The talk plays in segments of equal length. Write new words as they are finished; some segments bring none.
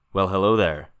Well, hello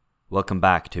there. Welcome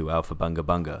back to Alpha Bunga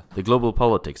Bunga, the global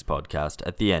politics podcast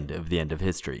at the end of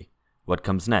history. What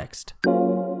comes next? Post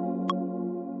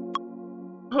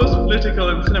political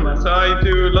in cinema, so I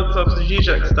do lots of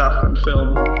Zizek stuff in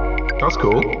film. That's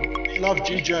cool. We love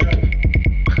Zizek.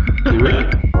 Do we?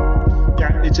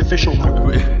 Yeah, it's official now.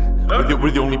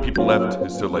 We're the only people left who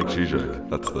still like Zizek.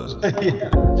 That's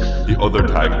the other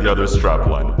tag, the other strap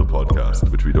line of the podcast,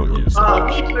 which we don't use so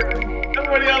much. Weakling.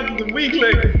 Everybody else is a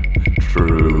weakling.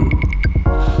 True.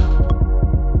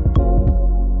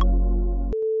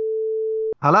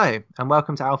 Hello, and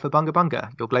welcome to Alpha Bunga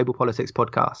Bunga, your global politics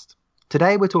podcast.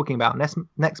 Today we're talking about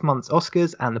next month's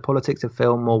Oscars and the politics of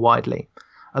film more widely.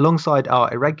 Alongside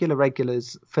our irregular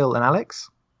regulars, Phil and Alex.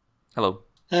 Hello.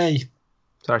 Hey.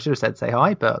 Sorry, I should have said say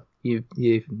hi, but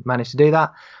you've managed to do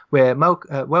that. We're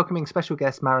welcoming special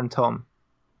guest Maren Thom.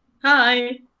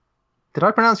 Hi. Did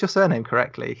I pronounce your surname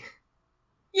correctly?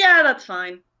 Yeah, that's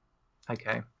fine.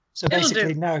 Okay. So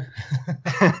basically, no.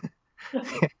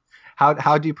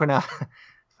 How do you pronounce?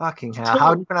 Fucking hell!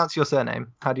 How do you pronounce your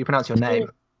surname? How do you pronounce your name?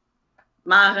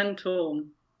 Maren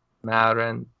Thom.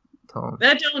 Maren Thom.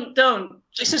 No, don't.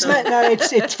 This is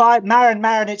it's fine.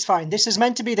 Maren, it's fine. This is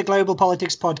meant to be the global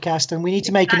politics podcast, and we need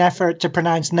to make an effort to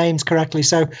pronounce names correctly.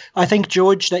 So I think,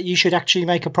 George, that you should actually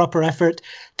make a proper effort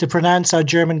to pronounce our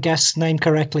German guest's name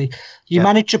correctly. You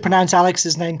managed to pronounce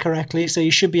Alex's name correctly, so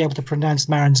you should be able to pronounce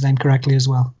Maren's name correctly as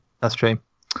well. That's true.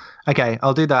 Okay,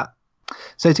 I'll do that.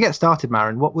 So to get started,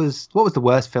 Maren, what was the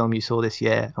worst film you saw this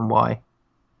year and why?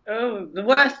 Oh, the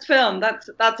worst film. That's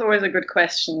always a good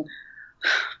question.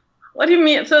 What do you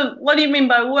mean? So what do you mean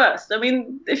by worst? I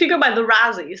mean, if you go by the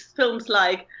Razzies, films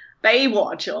like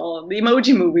Baywatch or The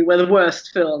Emoji Movie were the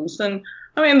worst films. And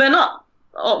I mean, they're not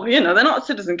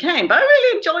Citizen Kane, but I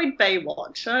really enjoyed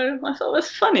Baywatch. I thought it was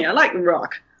funny. I like The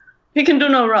Rock. He can do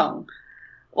no wrong.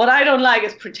 What I don't like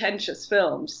is pretentious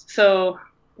films. So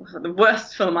the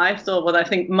worst film I saw was, I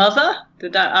think, Mother, the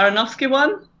Aronofsky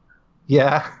one.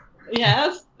 Yeah.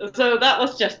 Yes. So that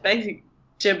was just basic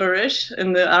gibberish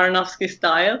in the Aronofsky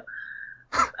style.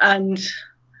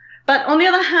 But on the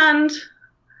other hand,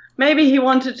 maybe he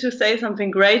wanted to say something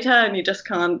greater and you just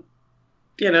can't,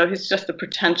 he's just a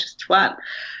pretentious twat.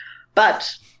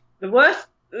 But that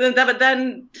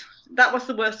was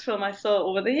the worst film I saw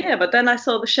over the year. But then I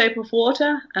saw The Shape of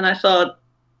Water and I thought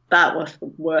that was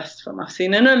the worst film I've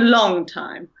seen in a long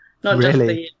time. Not really?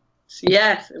 Just the year.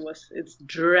 Yes, it's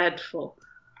dreadful.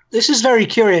 This is very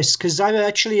curious because I'm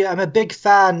a big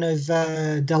fan of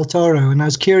Del Toro, and I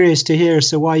was curious to hear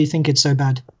why you think it's so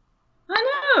bad.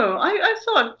 I know.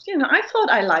 I thought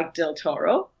I liked Del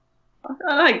Toro.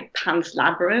 I like Pan's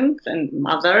Labyrinth and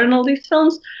Mother and all these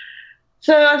films.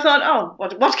 So I thought, oh,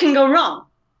 what can go wrong?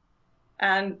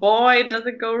 And boy, does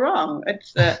it go wrong.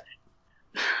 It's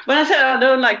when I said I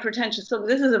don't like pretentious films,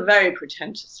 this is a very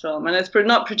pretentious film, and it's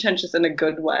not pretentious in a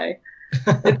good way.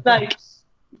 It's like,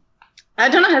 I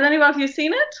don't know. Has anyone of you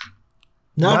seen it?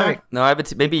 No, I haven't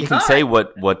seen. Maybe you can say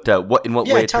what in what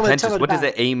way it's pretentious. What does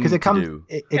it aim to do?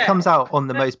 It comes out on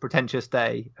the most pretentious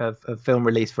day of film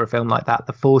release for a film like that,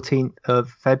 the 14th of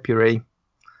February.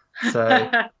 So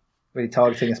really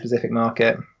targeting a specific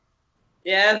market.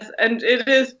 Yes, and it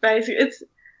is basically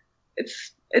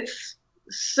it's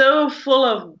so full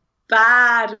of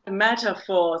bad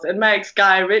metaphors. It makes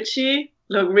Guy Ritchie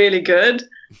look really good.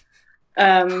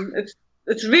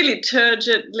 It's really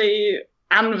turgidly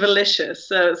unmalicious,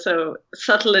 so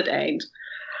subtle it ain't.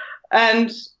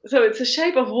 And so it's A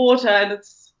Shape of Water, and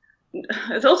it's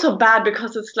also bad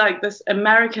because it's like this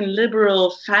American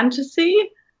liberal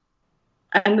fantasy,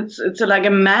 and it's like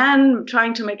a man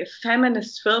trying to make a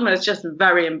feminist film, and it's just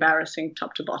very embarrassing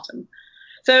top to bottom.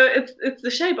 So it's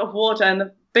The Shape of Water, and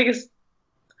the biggest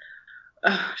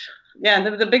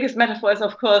the biggest metaphor is,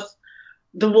 of course,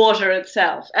 the water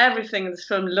itself. Everything in this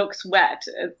film looks wet.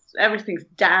 Everything's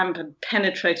damp and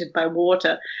penetrated by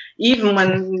water. Even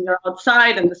when you're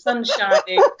outside and the sun's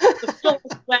shining, the floor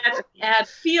is wet and the air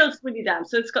feels really damp.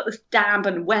 So it's got this damp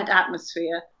and wet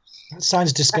atmosphere. That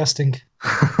sounds disgusting.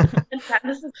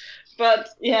 But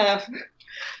yeah,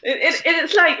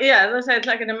 it's like, as I say, it's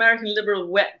like an American liberal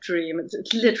wet dream.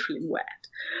 It's literally wet.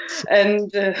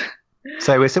 And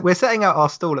so we're setting out our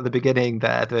stall at the beginning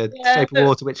there. The Shape of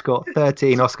Water, which got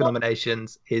 13 Oscar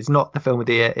nominations, is not the film of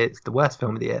the year. It's the worst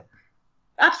film of the year.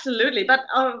 Absolutely. But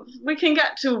we can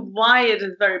get to why it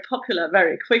is very popular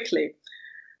very quickly.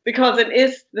 Because it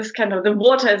is this kind of, the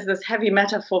water is this heavy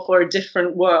metaphor for a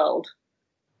different world.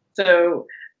 So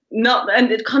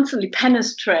and it constantly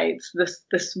penetrates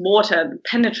this water,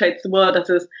 penetrates the world of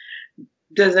this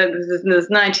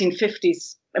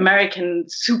 1950s American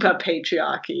super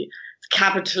patriarchy.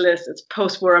 capitalist, it's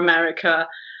post-war America,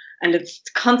 and it's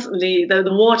constantly, the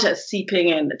water is seeping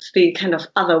in. It's the kind of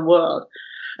other world.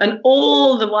 And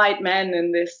all the white men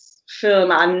in this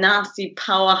film are nasty,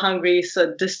 power-hungry,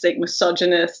 sadistic,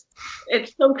 misogynist.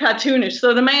 It's so cartoonish.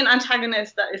 So the main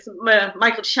antagonist, that is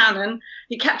Michael Shannon,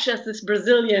 he captures this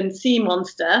Brazilian sea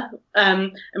monster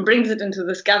and brings it into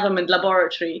this government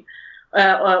laboratory,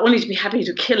 only to be happy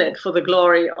to kill it for the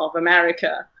glory of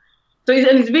America. So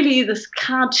he's really this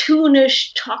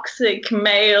cartoonish, toxic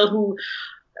male who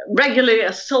regularly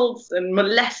assaults and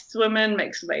molests women,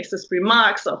 makes racist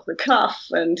remarks off the cuff,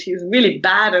 and he's really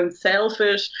bad and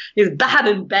selfish. He's bad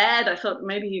in bed. I thought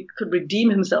maybe he could redeem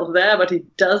himself there, but he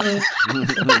doesn't.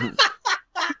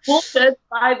 Thwarted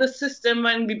by the system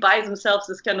when he buys himself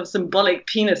this kind of symbolic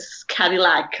penis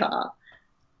Cadillac car.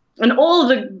 And all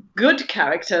the good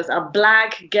characters are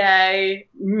black, gay,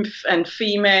 and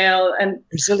female, and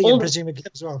Brazilian, presumably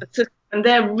as well. And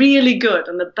they're really good,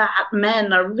 and the bad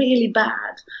men are really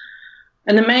bad.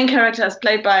 And the main character is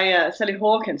played by Sally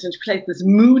Hawkins, and she plays this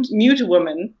mute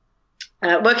woman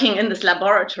working in this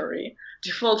laboratory.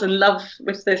 She falls in love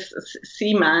with this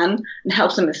seaman and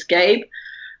helps him escape.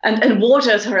 And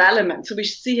water is her element, so we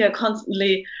see her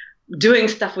constantly doing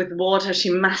stuff with water. She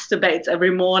masturbates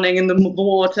every morning in the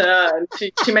water, and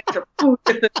she makes her food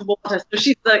with the water. So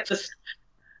she's like this,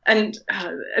 and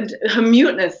her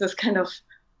muteness, this kind of,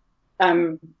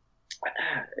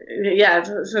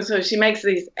 so she makes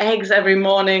these eggs every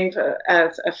morning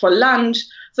for lunch.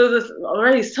 So there's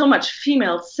already so much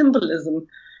female symbolism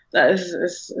that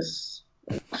is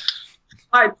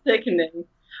quite sickening.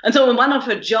 And so one of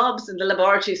her jobs in the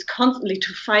laboratory is constantly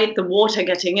to fight the water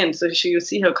getting in. So you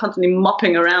see her constantly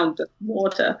mopping around the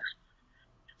water.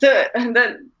 So, and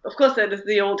then, of course, there is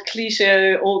the old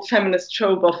cliche, old feminist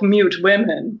trope of mute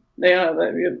women.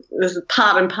 This is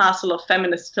part and parcel of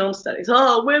feminist film studies.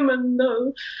 Oh, women,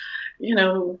 no,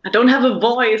 I don't have a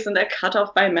voice, and they're cut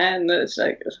off by men. It's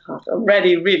like it's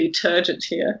already really turgid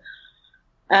here.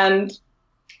 And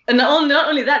not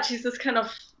only that, she's this kind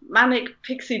of manic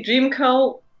pixie dream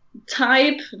girl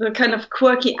type, the kind of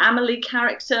quirky Amelie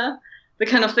character, the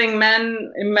kind of thing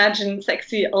men imagine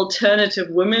sexy alternative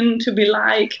women to be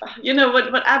like.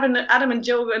 What Adam and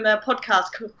Joe in their podcast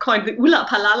coined the Ula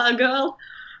Palala girl.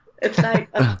 It's like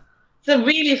so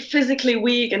really physically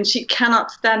weak, and she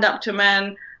cannot stand up to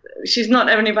men. She's not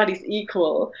anybody's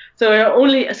equal. So her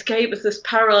only escape is this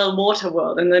parallel water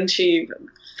world, and then she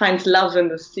finds love in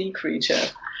the sea creature.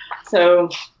 So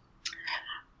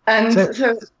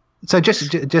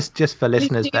just for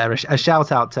listeners there, a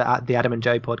shout out to the Adam and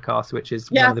Joe podcast, which is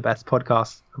one of the best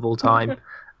podcasts of all time,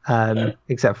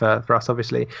 except for us,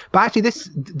 obviously. But actually,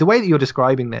 the way that you're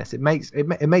describing this, it makes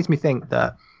me think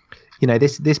that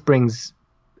this brings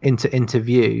into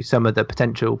view some of the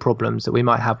potential problems that we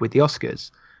might have with the Oscars.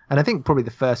 And I think probably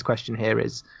the first question here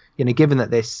is, given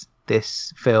that this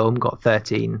film got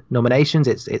 13 nominations,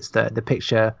 it's the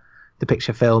picture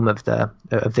film of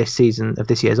this season of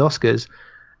this year's Oscars.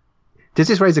 Does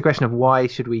this raise the question of why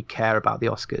should we care about the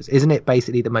Oscars? Isn't it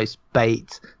basically the most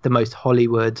bait, the most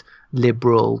Hollywood,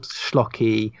 liberal,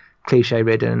 schlocky,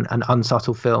 cliche-ridden and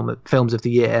unsubtle films of the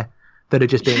year that are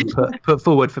just being put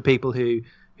forward for people who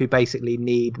basically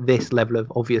need this level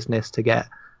of obviousness to get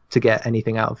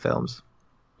anything out of films?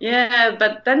 Yeah,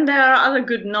 but then there are other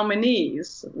good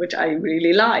nominees, which I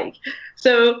really like.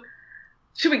 So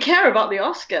should we care about the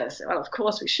Oscars? Well, of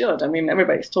course we should. I mean,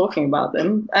 everybody's talking about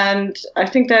them. And I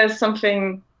think there's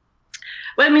something...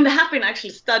 Well, I mean, there have been actually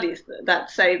studies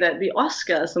that say that the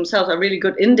Oscars themselves are a really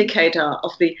good indicator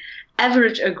of the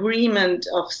average agreement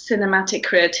of cinematic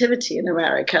creativity in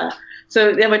America.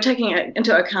 So they were taking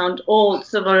into account all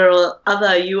several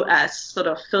other US sort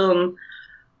of film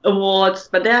awards,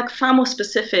 but they're far more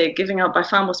specific, giving out by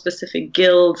far more specific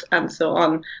guilds and so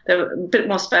on. They're a bit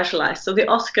more specialized. So the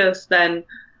Oscars then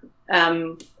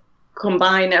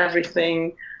combine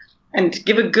everything and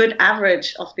give a good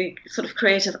average of the sort of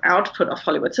creative output of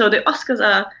Hollywood. So the Oscars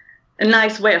are a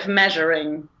nice way of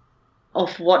measuring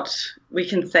of what we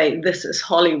can say, this is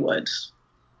Hollywood.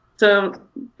 So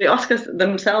the Oscars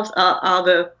themselves are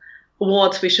the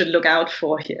awards we should look out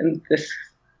for here in this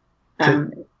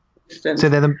So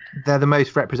they're the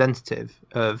most representative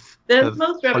of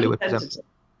most Hollywood. Representative.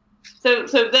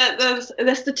 So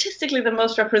they're statistically the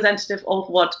most representative of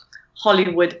what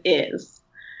Hollywood is.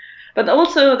 But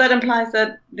also that implies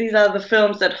that these are the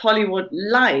films that Hollywood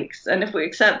likes. And if we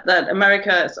accept that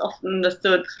America is often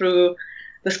understood through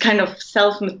this kind of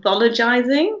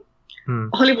self-mythologizing,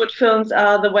 Hollywood films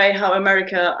are the way how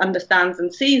America understands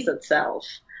and sees itself.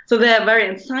 So they're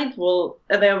very insightful.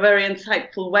 They're a very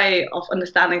insightful way of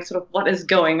understanding sort of what is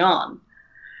going on.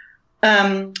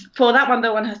 For that one,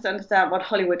 though, one has to understand what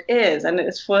Hollywood is, and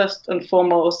it's first and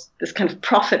foremost this kind of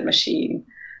profit machine.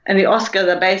 And the Oscars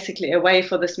are basically a way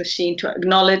for this machine to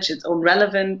acknowledge its own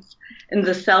relevance in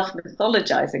the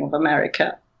self-mythologizing of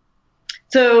America.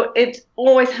 So it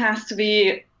always has to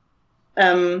be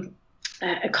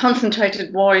a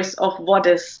concentrated voice of what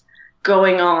is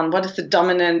going on, what is the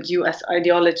dominant US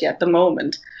ideology at the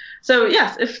moment. So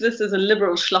yes, if this is a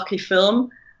liberal schlocky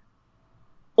film,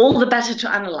 all the better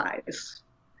to analyze.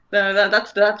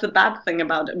 That's the bad thing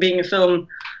about it, being a film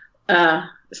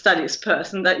studies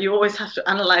person, that you always have to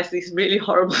analyze these really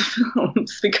horrible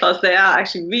films because they are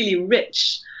actually really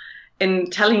rich in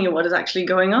telling you what is actually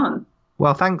going on.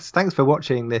 Well, thanks for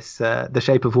watching this The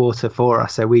Shape of Water for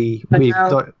us, so we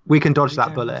can dodge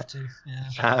that bullet.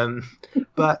 Yeah.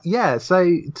 But yeah, so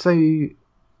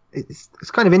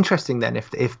it's kind of interesting then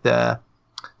if the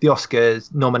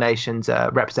Oscars nominations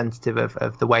are representative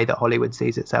of the way that Hollywood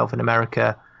sees itself in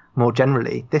America more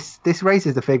generally. This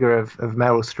raises the figure of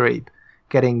Meryl Streep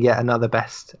getting yet another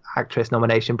Best Actress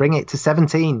nomination, bringing it to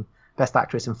 17 Best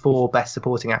Actress and 4 Best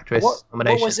Supporting Actress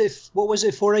nominations. What was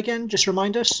it for again? Just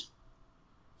remind us.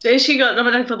 She got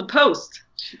nominated for The Post.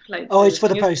 She played. Oh, it's for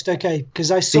The Post. Okay, because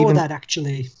I saw that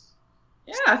actually.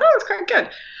 Yeah, I thought it was quite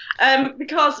good.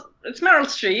 Because it's Meryl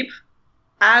Streep,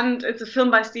 and it's a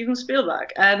film by Steven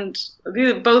Spielberg, and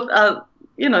these both are,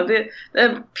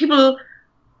 the people.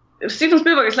 Steven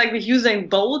Spielberg is like the Usain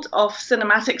Bolt of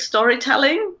cinematic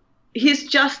storytelling. He's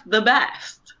just the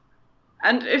best.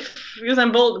 And if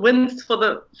Usain Bolt wins for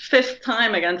the 5th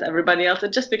time against everybody else,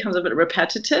 it just becomes a bit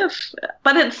repetitive.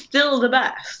 But it's still the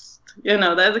best.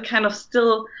 There's a kind of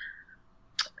still,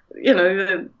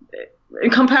 in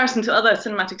comparison to other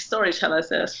cinematic storytellers,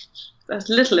 there's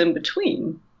little in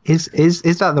between. Is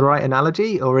that the right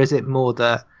analogy, or is it more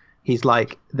that he's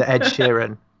like the Ed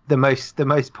Sheeran, the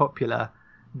most popular?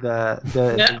 The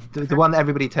one that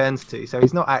everybody turns to, so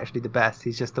he's not actually the best,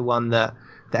 he's just the one that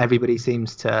everybody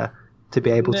seems to be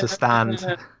able to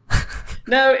stand.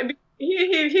 No,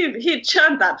 he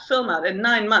churned that film out in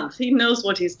 9 months. He knows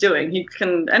what he's doing. He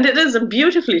can, and it is a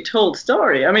beautifully told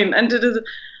story. I mean, and it is,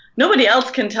 nobody else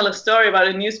can tell a story about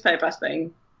a newspaper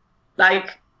thing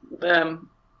like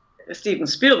Steven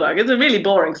Spielberg. It's a really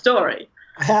boring story.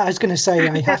 I was going to say,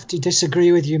 I have to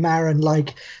disagree with you, Maren.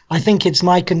 Like, I think it's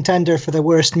my contender for the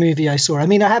worst movie I saw. I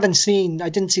mean, I didn't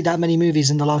see that many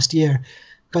movies in the last year,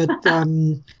 but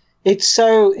it's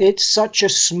such a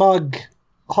smug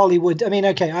Hollywood. I mean,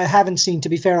 okay, I haven't seen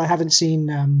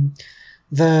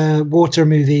the Water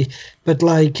movie, but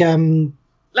like,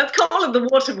 let's call it the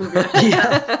Water movie.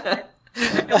 Yeah.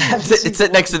 It's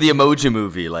next to the Emoji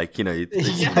movie, like, yeah,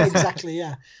 exactly,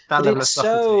 yeah. But it's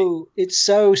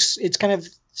kind of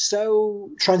so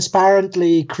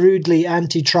transparently, crudely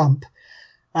anti-Trump,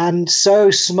 and so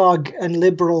smug and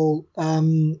liberal.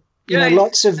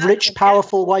 Lots of rich,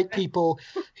 powerful white people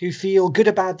who feel good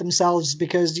about themselves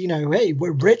because, hey,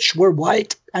 we're rich, we're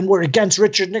white, and we're against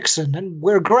Richard Nixon, and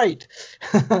we're great.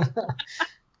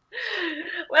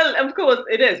 Well, of course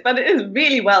it is, but it is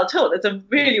really well told. It's a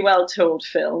really well told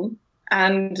film,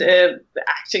 and the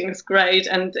acting is great,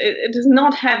 and it is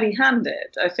not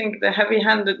heavy-handed. I think the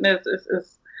heavy-handedness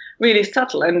is really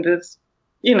subtle, and it's,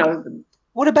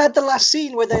 What about the last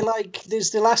scene where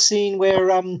there's the last scene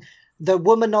where the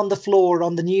woman on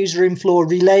the newsroom floor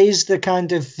relays the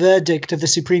kind of verdict of the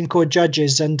Supreme Court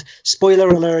judges, and spoiler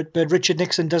alert, but Richard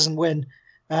Nixon doesn't win.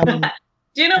 Do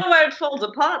you know where it falls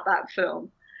apart, that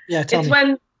film? Yeah, it's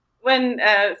when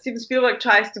Steven Spielberg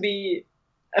tries to be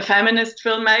a feminist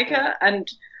filmmaker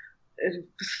and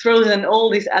throws in all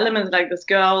these elements, like this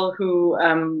girl who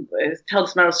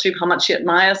tells Meryl Streep how much she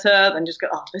admires her, then just go,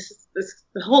 oh,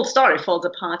 the whole story falls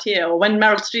apart here. Or when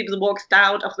Meryl Streep walks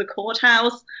out of the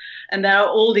courthouse and there are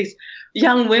all these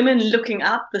young women looking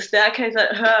up the staircase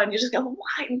at her, and you just go,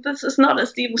 why? This is not a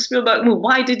Steven Spielberg move.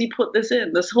 Why did he put this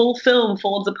in? This whole film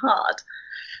falls apart.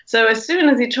 So as soon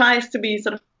as he tries to be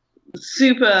sort of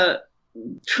super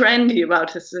trendy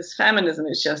about his feminism,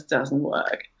 it just doesn't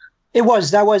work. That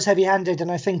was heavy-handed,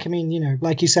 and I think,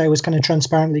 like you say, it was kind of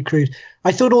transparently crude.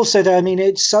 I thought also that,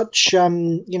 it's such,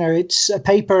 it's a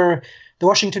paper, the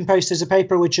Washington Post is a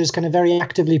paper which has kind of very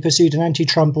actively pursued an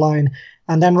anti-Trump line,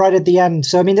 and then right at the end,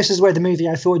 so this is where the movie,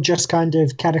 I thought, just kind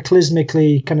of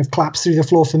cataclysmically kind of collapsed through the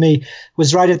floor for me,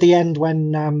 was right at the end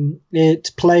when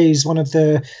it plays one of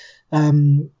the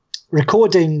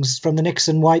recordings from the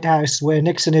Nixon White House where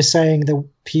Nixon is saying that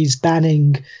he's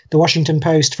banning the Washington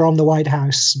Post from the White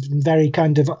House in very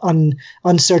kind of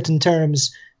uncertain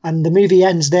terms. And the movie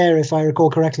ends there, if I recall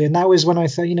correctly. And that was when I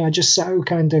thought, just so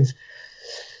kind of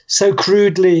so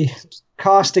crudely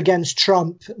cast against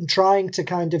Trump and trying to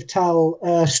kind of tell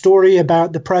a story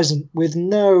about the present with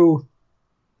no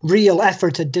real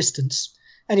effort at distance.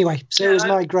 Anyway, so it was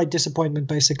my great disappointment,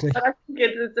 basically. But I think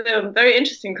it's very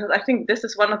interesting because I think this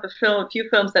is one of the few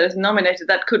films that is nominated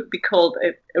that could be called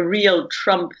a real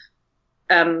Trump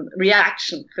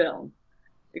reaction film.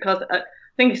 Because I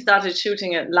think he started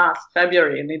shooting it last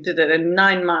February and he did it in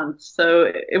 9 months.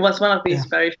 So it was one of these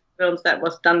very few films that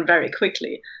was done very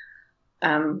quickly.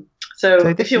 So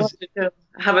if you wanted to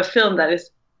have a film that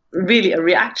is really a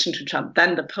reaction to Trump,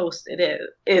 then The Post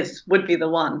would be the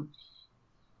one.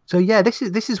 So yeah, this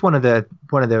is one of the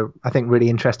I think really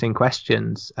interesting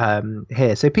questions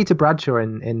here. So Peter Bradshaw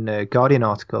in the Guardian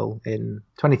article in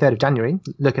 23rd of January,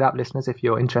 look it up, listeners, if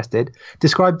you're interested,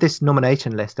 described this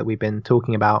nomination list that we've been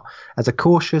talking about as a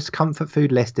cautious comfort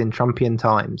food list in Trumpian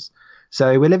times.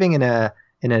 So we're living in a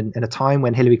time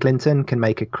when Hillary Clinton can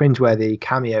make a cringeworthy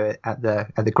cameo at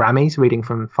the Grammys, reading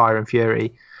from Fire and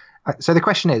Fury. So the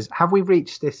question is, have we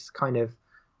reached this kind of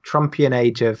Trumpian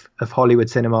age of Hollywood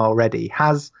cinema already?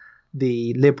 Has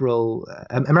the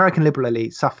American liberal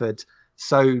elite suffered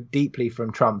so deeply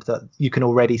from Trump that you can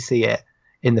already see it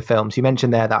in the films? You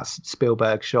mentioned there that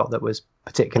Spielberg shot that was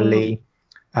particularly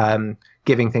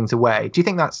giving things away. Do you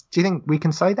think we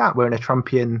can say that we're in a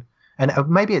Trumpian and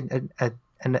maybe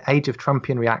an age of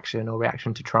Trumpian reaction or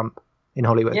reaction to Trump in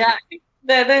Hollywood? Yeah, I think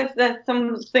there's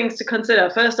some things to consider.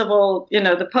 First of all,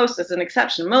 The Post is an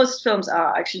exception. Most films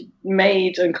are actually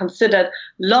made and considered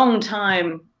long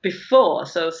time before,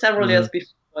 so several years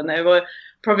before, and they were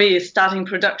probably starting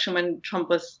production when Trump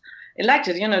was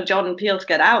elected. Jordan Peele's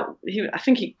Get Out, I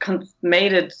think he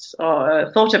made it or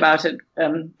thought about it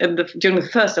during the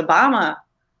first Obama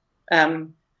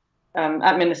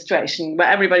administration, where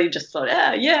everybody just thought,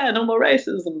 no more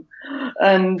racism.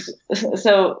 And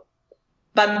so,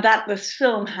 but that this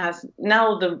film has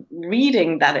now, the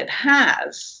reading that it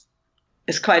has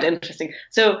is quite interesting.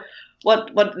 So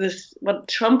what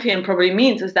Trumpian probably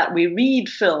means is that we read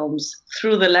films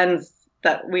through the lens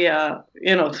that we are,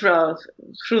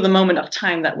 through the moment of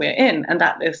time that we're in, and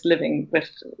that is living with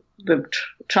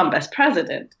Trump as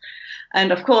president.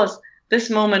 And of course,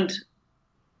 this moment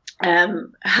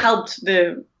helped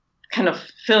the kind of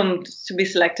films to be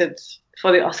selected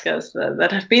for the Oscars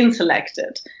that have been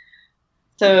selected.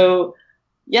 So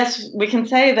yes, we can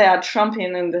say they are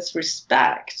Trumpian in this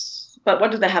respect, but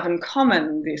what do they have in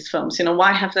common, these films?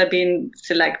 Why have they been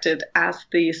selected as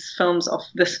these films of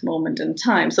this moment in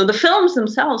time? So the films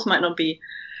themselves might not be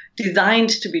designed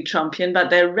to be Trumpian, but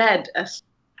they're read as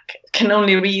can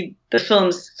only read the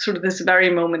films through this very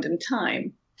moment in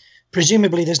time.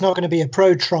 Presumably there's not going to be a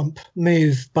pro-Trump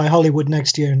move by Hollywood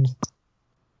next year.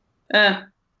 That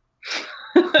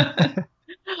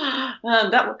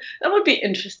would be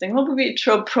interesting. What would be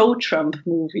a pro-Trump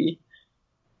movie?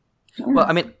 Well,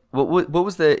 I mean, what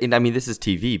was this is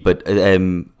TV, but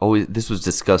this was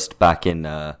discussed back in,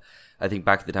 I think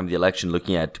back at the time of the election,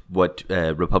 looking at what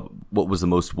was the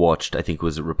most watched, I think it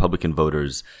was a Republican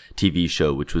voters TV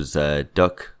show, which was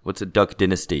Duck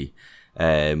Dynasty.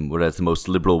 Whereas the most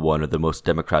liberal one or the most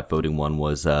Democrat voting one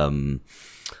was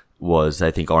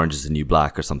I think Orange is the New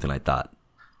Black or something like that.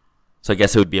 So I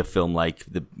guess it would be a film like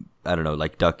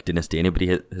like Duck Dynasty.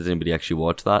 Has anybody actually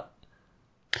watched that?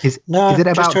 Is it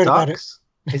about ducks?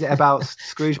 Is it about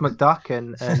Scrooge McDuck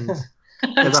and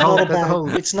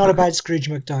it's not about Scrooge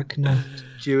McDuck, no.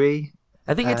 Dewey.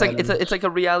 I think it's like a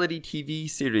reality TV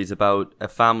series about a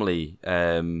family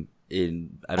I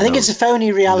think it's a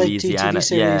phony reality Louisiana. TV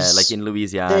series. Yeah, like in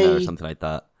Louisiana or something like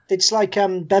that. It's like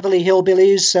Beverly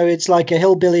Hillbillies, so it's like a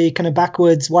hillbilly kind of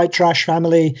backwoods white trash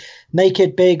family make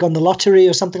it big on the lottery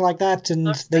or something like that, and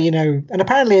and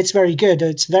apparently it's very good.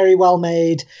 It's very well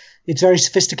made. It's very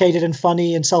sophisticated and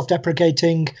funny and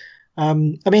self-deprecating. I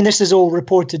mean, this is all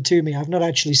reported to me. I've not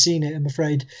actually seen it, I'm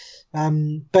afraid.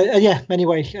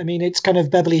 Anyway, I mean, it's kind of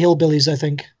Beverly Hillbillies, I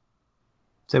think.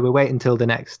 So we'll wait until the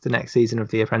next season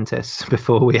of The Apprentice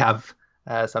before we have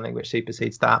something which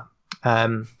supersedes that.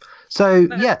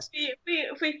 Yes.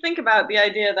 If we think about the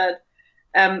idea that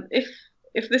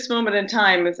if this moment in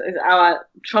time is our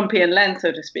Trumpian lens,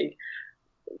 so to speak,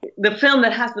 the film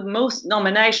that has the most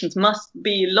nominations must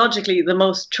be logically the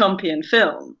most Trumpian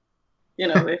film,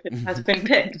 if it has been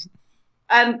picked.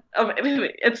 And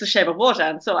it's The Shape of Water,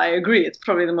 and so I agree, it's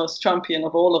probably the most Trumpian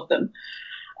of all of them.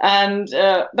 And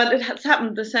but it has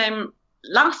happened the same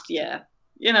last year.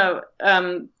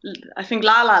 I think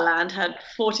La La Land had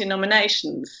 40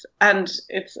 nominations, and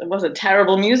it was a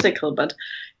terrible musical. But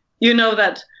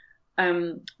that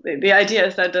the idea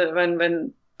is that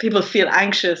when people feel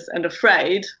anxious and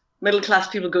afraid, middle class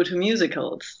people go to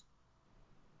musicals.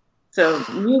 So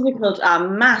musicals are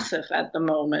massive at the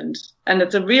moment, and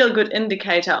it's a real good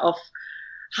indicator of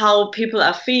how people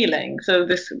are feeling. So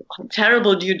this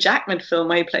terrible Hugh Jackman film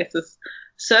where he plays this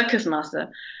circus master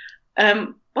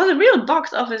was a real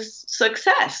box office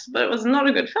success, but it was not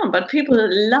a good film. But people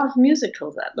love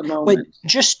musicals at the moment. Wait,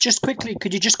 just quickly,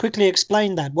 could you just quickly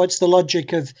explain that? What's the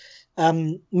logic of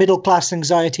middle class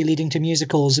anxiety leading to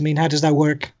musicals? I mean, how does that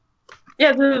work?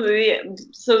 Yeah,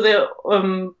 so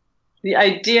the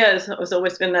idea has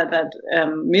always been that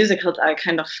musicals are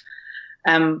kind of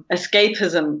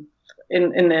escapism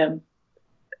in the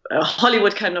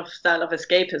Hollywood kind of style of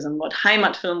escapism. What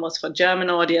Heimatfilm was for German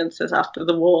audiences after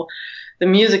the war, the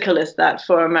musical is that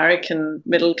for American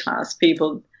middle class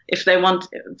people. If they want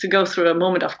to go through a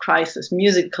moment of crisis,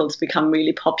 musicals become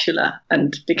really popular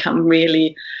and become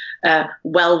really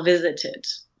well visited.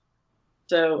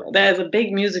 So there's a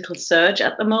big musical surge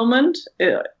at the moment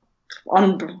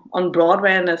on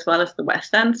Broadway and as well as the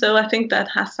West End. So I think that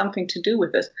has something to do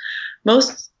with this.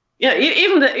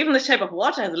 Even the Shape of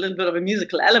Water has a little bit of a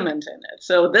musical element in it.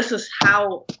 So this is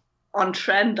how on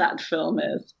trend that film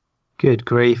is. Good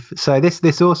grief! So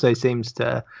this also seems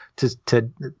to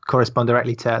correspond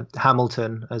directly to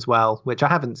Hamilton as well, which I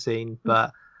haven't seen,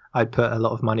 but I'd put a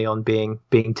lot of money on being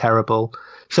terrible.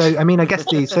 So I mean, I guess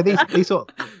these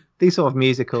sort of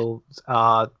musicals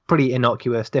are pretty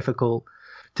innocuous, difficult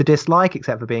to dislike,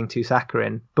 except for being too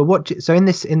saccharine. But in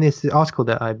this article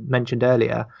that I mentioned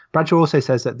earlier, Bradshaw also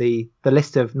says that the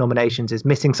list of nominations is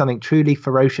missing something truly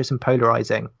ferocious and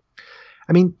polarizing.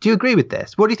 I mean, do you agree with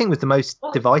this? What do you think was the most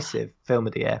divisive film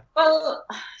of the year? Well,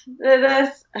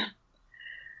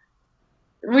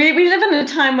 we live in a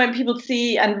time when people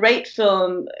see and rate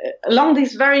film along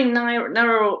these very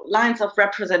narrow lines of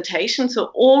representation.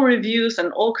 So all reviews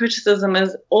and all criticism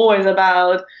is always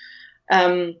about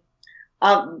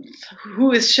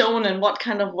who is shown in what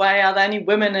kind of way. Are there any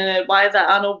women in it? Why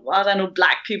are there no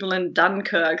black people in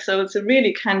Dunkirk? So it's a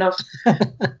really kind of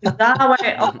bizarre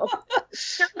way of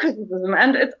film criticism.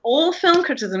 And it's all film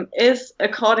criticism is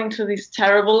according to these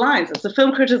terrible lines. It's a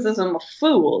film criticism of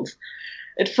fools.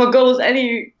 It forgoes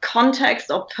any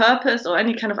context or purpose or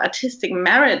any kind of artistic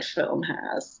merit film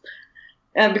has.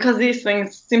 Because these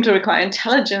things seem to require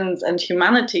intelligence and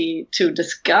humanity to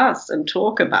discuss and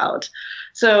talk about.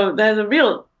 So there's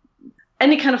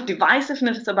any kind of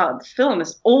divisiveness about film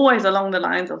is always along the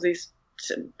lines of these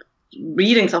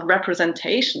readings of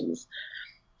representations.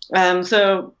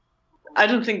 So I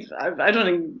don't think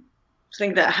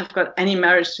that I have got any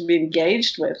merit to be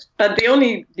engaged with. But the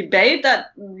only debate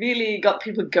that really got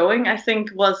people going, I think,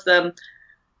 was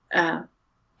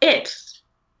it.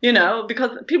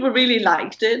 Because people really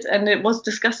liked it, and it was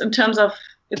discussed in terms of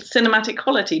its cinematic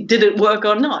quality. Did it work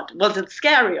or not? Was it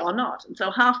scary or not? And so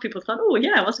half people thought, oh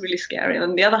yeah, it was really scary,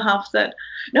 and the other half said,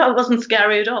 no, it wasn't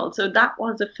scary at all. So that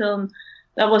was a film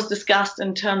that was discussed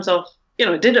in terms of,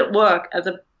 did it work as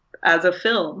a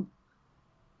film?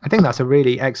 I think that's a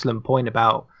really excellent point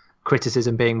about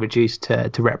criticism being reduced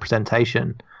to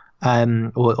representation.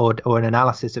 Or an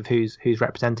analysis of who's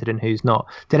represented and who's not.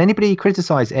 Did anybody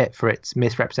criticize it for its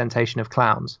misrepresentation of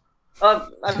clowns?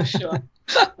 I'm sure.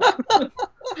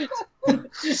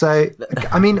 So,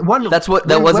 I mean,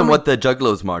 that wasn't what the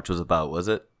Juggalos March was about, was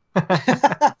it?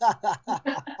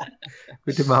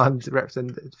 We demand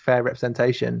fair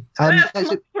representation.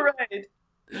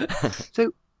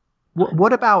 So,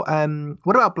 what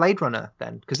about Blade Runner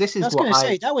then? Because this is I was going to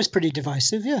say that was pretty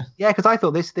divisive, yeah. Yeah, because I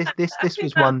thought this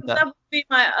was one that would be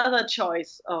my other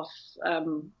choice of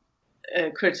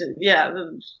critic. Yeah,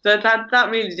 that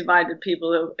really divided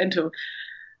people into,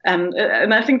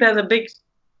 and I think there's a big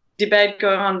debate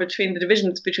going on between the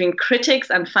divisions between critics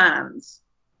and fans.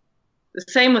 The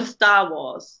same with Star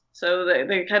Wars. So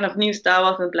the kind of new Star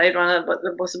Wars and Blade Runner, but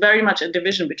there was very much a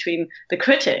division between the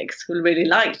critics who really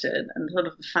liked it and sort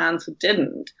of the fans who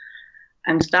didn't,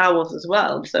 and Star Wars as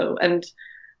well. So, and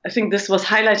I think this was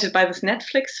highlighted by this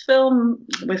Netflix film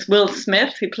with Will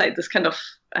Smith. He played this kind of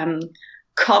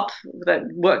cop that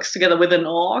works together with an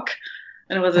orc,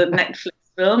 and it was a Netflix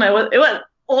film. It was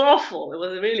awful. It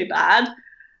was really bad.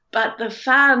 But the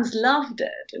fans loved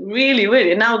it, really,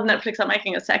 really. And now Netflix are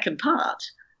making a second part,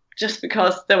 just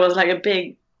because there was like a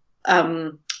big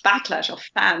backlash of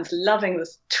fans loving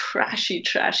this trashy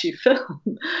film.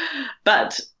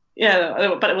 But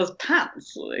it was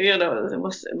pants.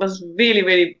 It was really,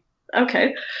 really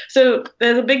okay. So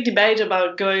there's a big debate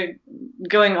about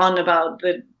going on about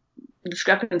the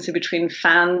discrepancy between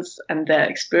fans and their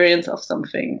experience of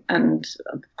something and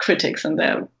critics and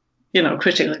their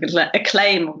critical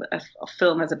acclaim of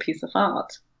film as a piece of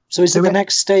art. So is it the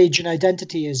next stage in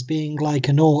identity as being like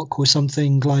an orc or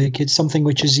something, like it's something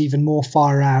which is even more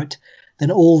far out than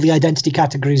all the identity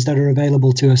categories that are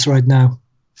available to us right now?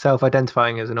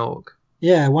 Self-identifying as an orc.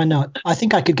 Yeah, why not? I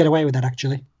think I could get away with that,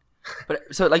 actually.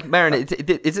 But so, like, Maren,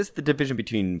 is this the division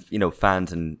between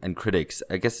fans and critics?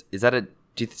 I guess do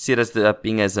you see it as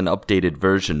being as an updated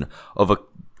version of a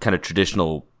kind of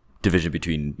traditional division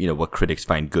between what critics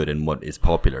find good and what is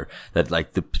popular? That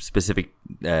like the specific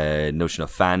notion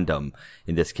of fandom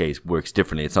in this case works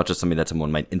differently. It's not just something that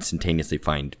someone might instantaneously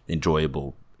find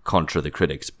enjoyable contra the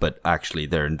critics, but actually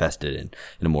they're invested in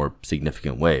a more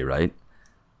significant way, right?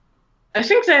 I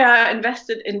think they are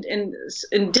invested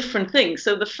in different things.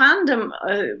 So the fandom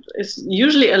is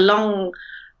usually along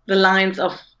the lines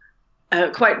of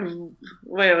quite,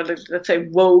 well, let's say,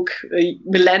 woke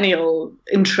millennial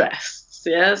interests.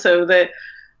 Yeah, so they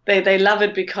love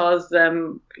it because they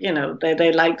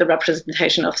like the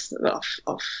representation of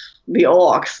the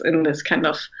orcs in this kind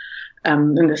of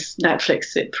in this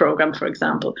Netflix program, for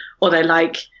example, or they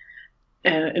like.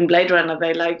 In Blade Runner,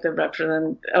 they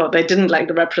didn't like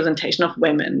the representation of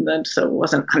women, and so it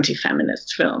was an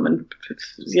anti-feminist film, and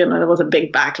there was a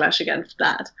big backlash against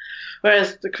that.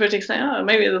 Whereas the critics say, oh,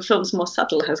 maybe the film's more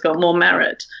subtle, has got more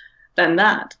merit than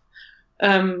that.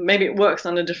 Maybe it works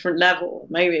on a different level.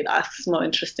 Maybe it asks more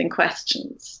interesting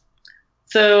questions.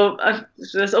 So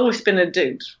there's always been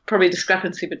probably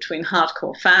discrepancy between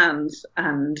hardcore fans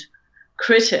and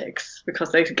critics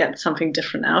because they get something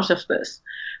different out of this.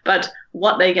 But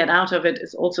what they get out of it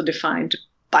is also defined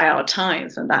by our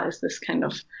times, and that is this kind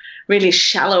of really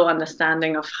shallow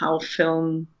understanding of how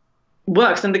film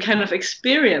works and the kind of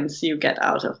experience you get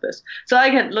out of this. So I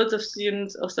get lots of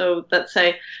students also that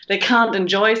say they can't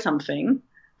enjoy something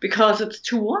because it's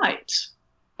too white.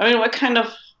 I mean, what kind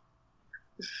of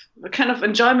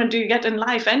enjoyment do you get in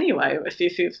life anyway if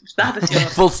that is your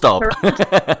full stop?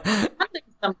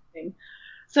 Something.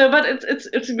 So, but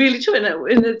it's really true,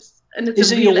 and it's.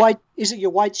 Is it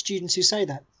your white students who say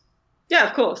that? Yeah,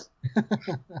 of course.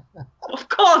 Of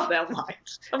course they're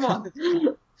white. Come on.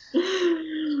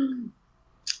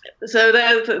 So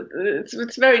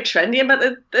it's very trendy, but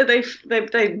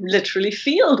they literally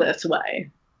feel this way.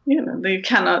 They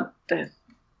cannot. They're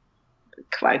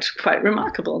quite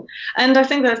remarkable, and I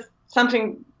think there's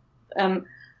something.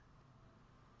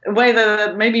 A way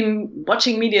that maybe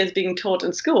watching media is being taught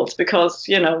in schools, because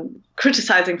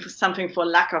criticizing for something for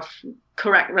lack of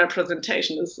correct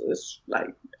representation is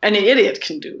like any idiot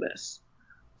can do this.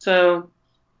 So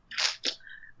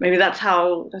maybe that's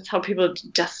how people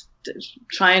just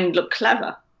try and look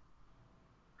clever.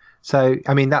 So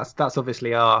I mean that's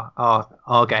obviously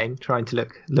our game, trying to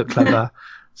look clever.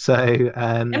 So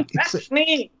impress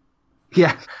me.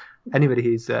 Yeah, anybody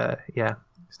who's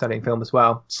studying film as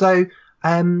well. So.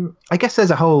 I guess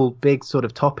there's a whole big sort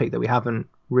of topic that we haven't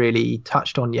really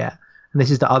touched on yet, and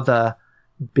this is the other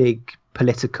big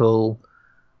political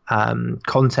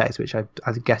context, which I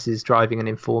guess is driving and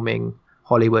informing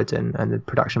Hollywood and the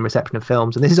production and reception of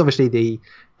films. And this is obviously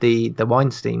the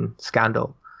Weinstein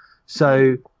scandal.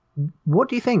 So, what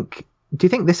do you think? Do you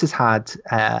think this has had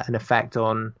an effect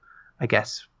on, I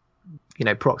guess,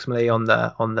 approximately on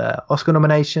the Oscar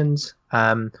nominations?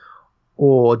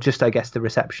 Or just, I guess, the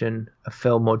reception of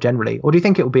film more generally? Or do you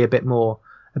think it will be a bit more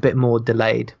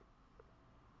delayed?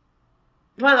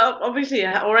 Well, obviously,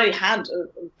 it already had a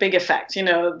big effect. It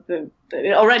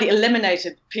already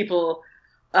eliminated people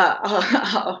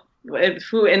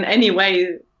who in any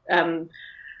way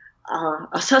are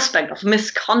a suspect of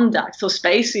misconduct. So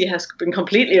Spacey has been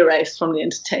completely erased from the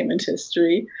entertainment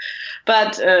history.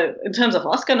 But in terms of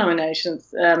Oscar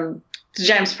nominations, the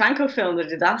James Franco film, The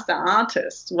Disaster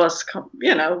Artist, was,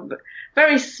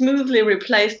 very smoothly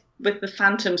replaced with The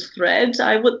Phantom Thread,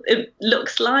 it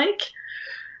looks like.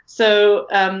 So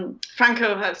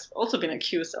Franco has also been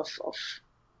accused of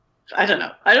I don't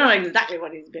know exactly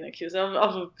what he's been accused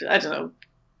of I don't know,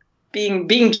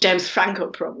 being James Franco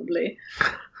probably.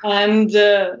 And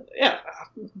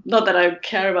not that I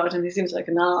care about him, he seems like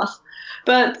an ass.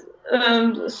 But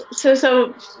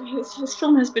so his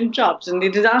film has been dropped, and the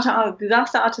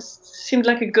Disaster Artist seemed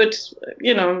like a good,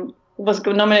 was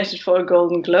nominated for a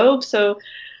Golden Globe. So,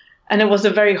 and it was a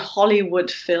very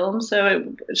Hollywood film, so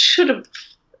it should have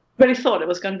really thought it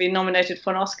was going to be nominated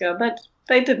for an Oscar, but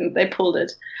they didn't. They pulled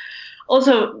it.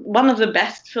 Also, one of the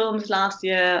best films last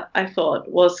year, I thought,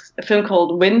 was a film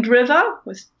called Wind River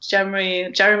with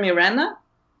Jeremy Renner,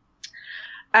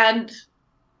 and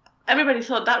everybody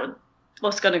thought that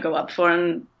was going to go up for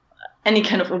any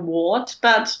kind of award,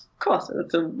 but of course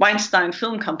it's a Weinstein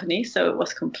film company, so it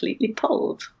was completely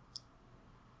pulled.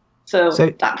 So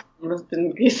that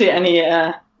didn't you see any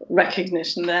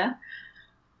recognition there.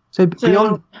 So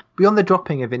beyond the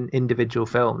dropping of individual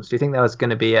films, do you think there was going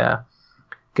to be a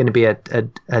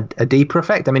deeper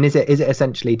effect? I mean, is it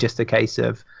essentially just a case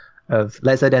of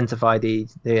let's identify the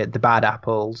bad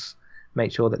apples,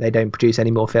 make sure that they don't produce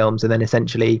any more films, and then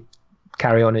essentially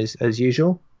carry on as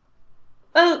usual?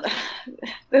 Well,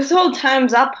 this whole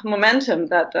Time's Up momentum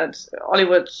that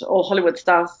Hollywood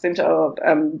stars seem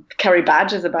to carry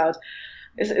badges about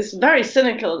is very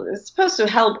cynical. It's supposed to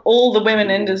help all the women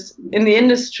in the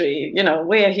industry. You know,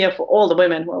 we're here for all the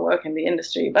women who work in the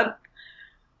industry, but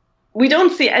we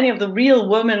don't see any of the real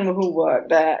women who work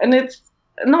there, and it's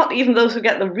not even those who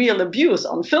get the real abuse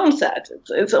on film set.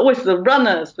 It's always the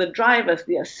runners, the drivers,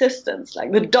 the assistants,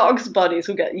 like the dog's bodies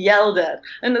who get yelled at.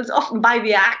 And it's often by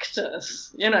the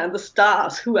actors, you know, the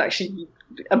stars who actually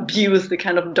abuse the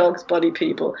kind of dog's body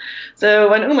people. So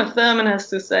when Uma Thurman has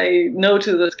to say no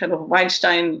to this kind of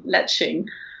Weinstein leching,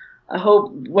 I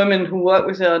hope women who work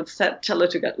with her on set tell her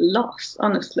to get lost,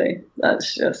 honestly.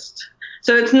 That's just...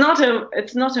 So it's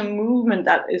not a movement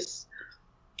that is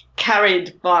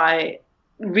carried by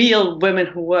real women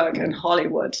who work in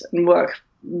Hollywood and work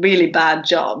really bad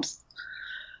jobs.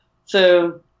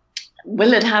 So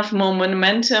will it have more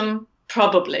momentum?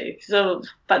 Probably. So,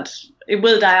 but it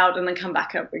will die out and then come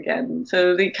back up again.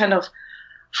 So the kind of,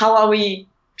 how are we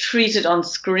treated on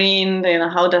screen? You know,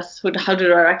 how do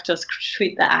directors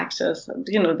treat the actors? And,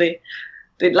 you know, the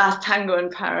Last Tango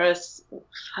in Paris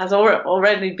has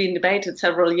already been debated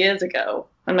several years ago.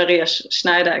 And Maria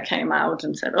Schneider came out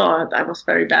and said, "Oh, I was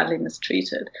very badly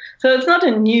mistreated." So it's not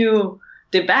a new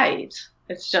debate.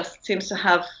 It just seems to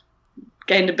have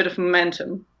gained a bit of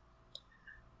momentum.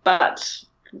 But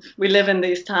we live in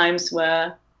these times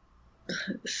where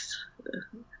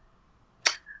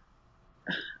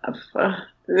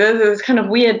there's kind of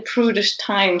weird, prudish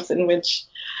times in which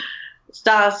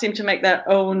stars seem to make their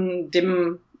own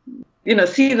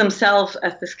see themselves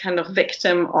as this kind of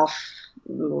victim of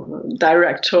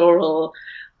directorial,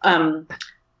 the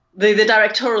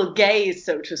directorial gaze,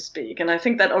 so to speak. And I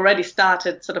think that already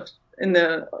started sort of in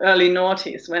the early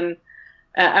noughties when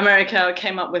America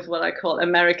came up with what I call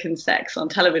American sex on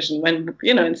television, when,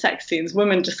 you know, in sex scenes,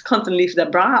 women just constantly leave their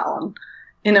bra on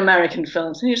in American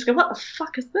films. And you just go, what the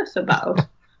fuck is this about?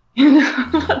 You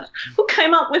know, who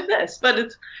came up with this? But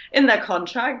it's in their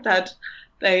contract that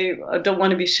they don't want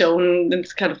to be shown in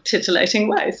this kind of titillating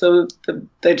way. So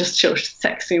they just show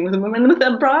sex scene with women with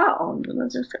their bra on. And I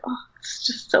just go, oh, it's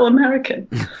just so American.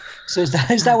 So is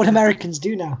that what Americans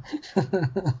do now?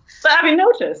 So have you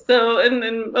noticed? So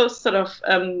in most sort of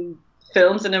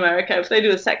films in America, if they do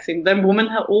a sex scene, then women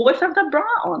always have their bra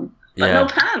on, but no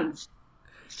pants.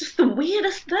 It's just the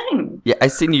weirdest thing. Yeah,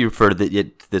 I've seen you refer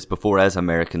to this before as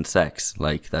American sex.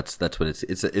 Like that's what it's.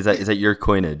 Is that your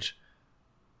coinage?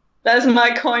 That's my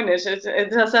coinage.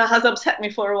 It has upset me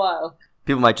for a while.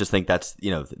 People might just think that's, you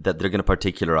know, that they're going to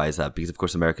particularize that because, of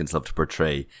course, Americans love to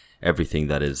portray everything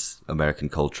that is American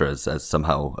culture as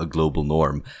somehow a global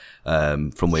norm,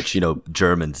 from which, you know,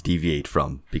 Germans deviate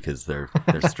from because they're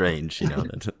strange, you know.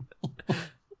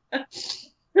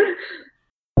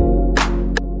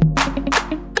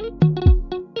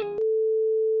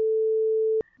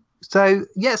 So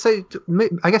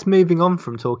I guess moving on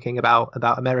from talking about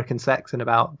American sex and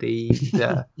about the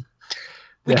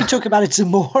we can talk about it some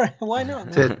more. Why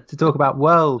not? To talk about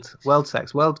world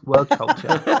sex, world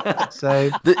culture.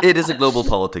 So it is a global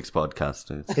politics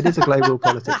podcast. It is a global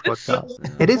politics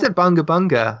podcast. It is a bunga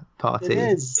bunga party. It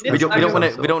is. We don't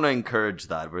want to encourage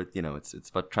that. We're, you know, it's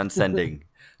about transcending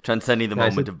the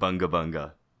moment of bunga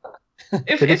bunga.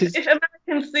 If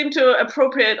Americans seem to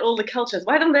appropriate all the cultures,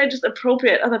 why don't they just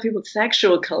appropriate other people's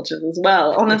sexual cultures as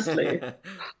well? Honestly.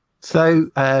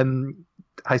 So, to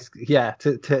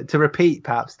repeat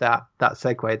perhaps that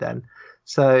segue then.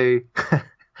 So,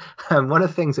 one of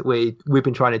the things that we've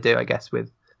been trying to do, I guess,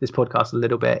 with this podcast a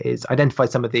little bit is identify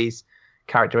some of these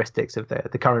characteristics of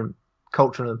the current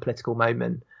cultural and political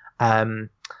moment, and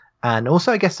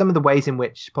also, I guess, some of the ways in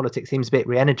which politics seems a bit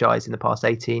re-energized in the past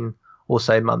 18 or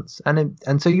so months, and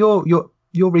so your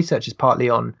research is partly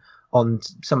on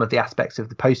some of the aspects of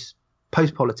the post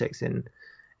politics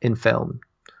in film.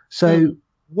 So,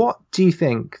 what do you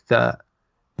think that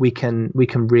we can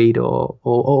read, or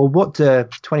what do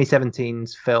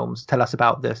 2017's films tell us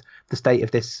about the state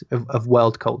of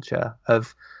world culture,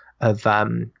 of if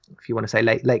you want to say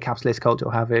late capitalist culture,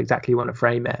 or however exactly you want to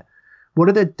frame it? What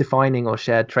are the defining or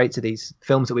shared traits of these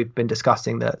films that we've been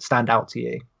discussing that stand out to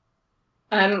you?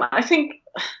 I think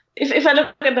if I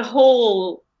look at the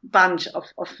whole bunch of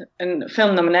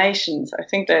film nominations, I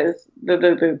think there's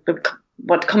the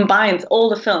what combines all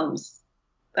the films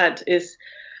that is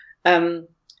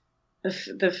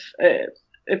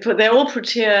they all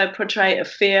portray a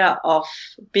fear of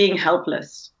being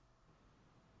helpless.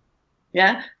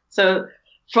 Yeah. So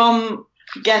from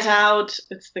Get Out,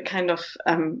 it's the kind of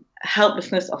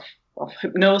helplessness of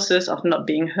hypnosis, of not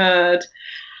being heard.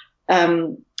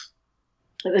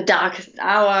 The Darkest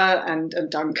Hour and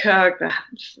Dunkirk, the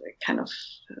kind of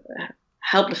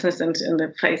helplessness in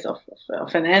the face of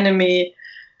an enemy.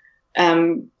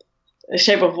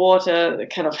 Shape of Water, the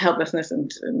kind of helplessness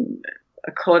and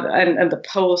the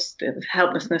Post, the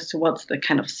helplessness towards the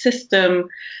kind of system.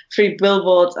 3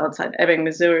 Billboards Outside Ebbing,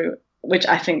 Missouri, which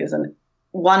I think is a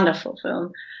wonderful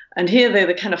film. And here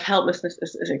the kind of helplessness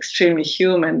is extremely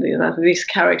human. These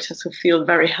characters who feel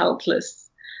very helpless,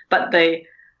 but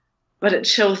it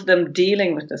shows them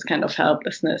dealing with this kind of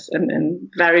helplessness in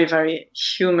very, very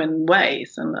human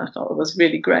ways. And I thought it was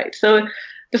really great. So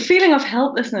the feeling of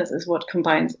helplessness is what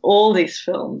combines all these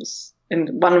films in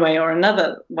one way or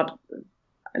another,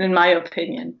 in my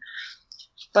opinion.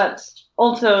 But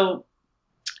also,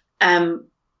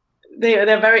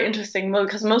 they're very interesting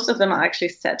because most of them are actually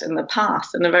set in the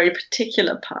past, in a very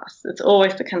particular past. It's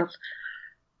always the kind of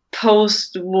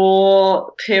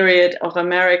post-war period of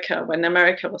America, when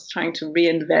America was trying to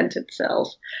reinvent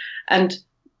itself. And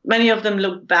many of them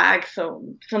look back, so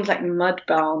films like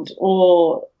Mudbound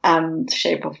or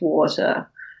Shape of Water,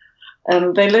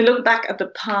 they look back at the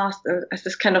past as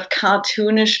this kind of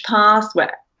cartoonish past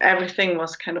where everything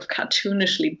was kind of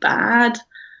cartoonishly bad.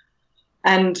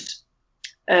 And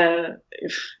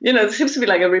it seems to be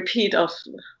like a repeat of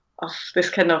this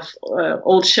kind of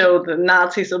old show, the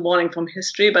Nazis, a warning from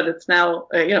history, but it's now,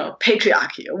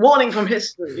 patriarchy, a warning from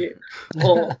history,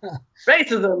 or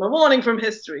racism, a warning from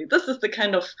history. This is the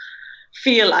kind of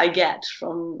feel I get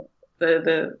from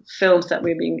the films that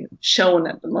we're being shown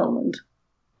at the moment.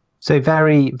 So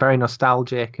very, very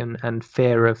nostalgic and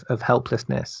fear of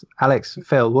helplessness. Alex,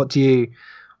 Phil, what do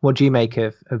you make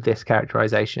of this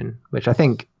characterization, which I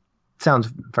think sounds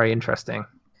very interesting?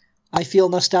 I feel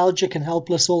nostalgic and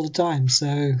helpless all the time,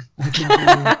 so I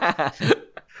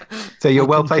can, so you're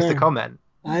well placed to comment.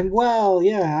 I'm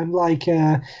like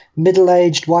a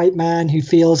middle-aged white man who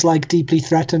feels like deeply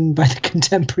threatened by the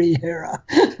contemporary era.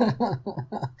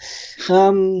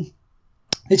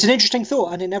 It's an interesting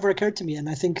thought, and it never occurred to me. And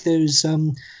I think there's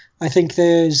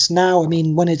now,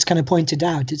 when it's kind of pointed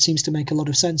out, it seems to make a lot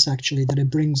of sense actually, that it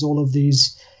brings all of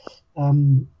these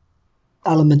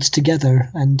elements together,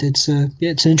 and it's an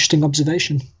interesting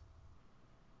observation.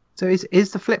 So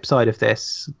is the flip side of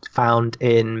this found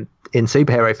in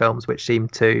superhero films, which seem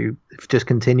to have just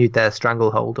continued their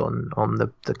stranglehold on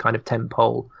the kind of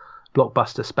tentpole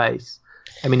blockbuster space?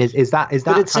 Is that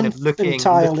kind of looking,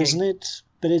 isn't it?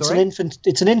 But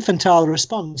it's an infantile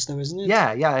response, though, isn't it?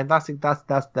 Yeah, and that's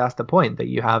the point, that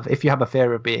you have, if you have a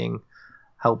fear of being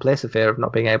helpless, a fear of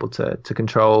not being able to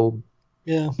control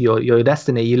your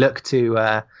destiny, you look to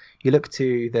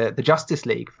the Justice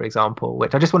League, for example,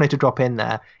 which I just wanted to drop in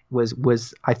there,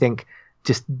 was I think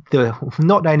just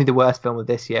not only the worst film of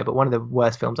this year, but one of the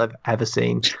worst films I've ever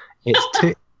seen.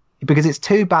 Because it's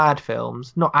two bad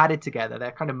films not added together,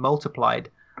 they're kind of multiplied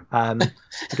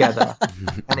together,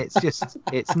 and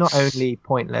it's not only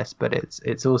pointless, but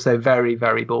it's also very,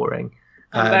 very boring.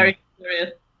 Very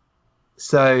curious.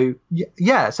 So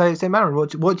so Maren,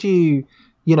 what do you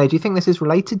do you think this is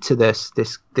related to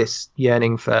this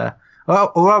yearning for,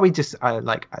 or are we just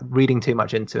like reading too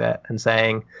much into it and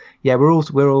saying,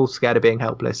 we're all scared of being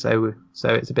helpless, so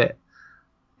it's a bit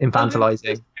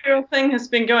infantilizing? This thing has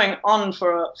been going on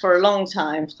for a long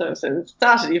time, so it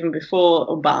started even before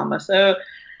Obama. So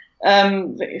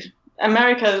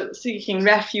America seeking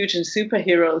refuge in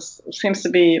superheroes seems to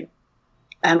be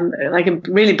like a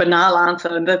really banal answer,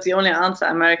 and that's the only answer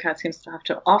America seems to have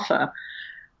to offer.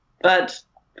 But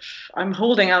I'm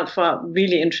holding out for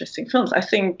really interesting films. I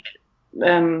think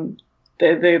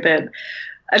that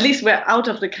at least we're out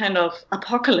of the kind of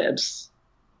apocalypse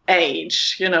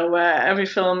age, where every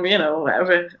film,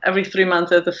 every 3 months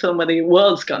there's a film where the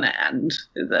world's gonna end.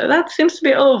 That seems to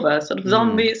be over. Sort of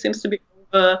zombie seems to be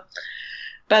over,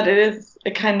 but it is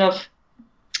a kind of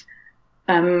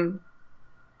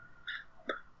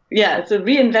it's a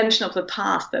reinvention of the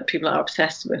past that people are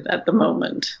obsessed with at the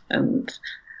moment, and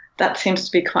that seems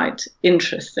to be quite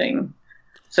interesting.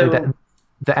 So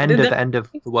the end of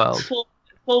the world.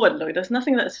 Forward look. There's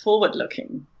nothing that's forward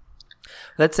looking.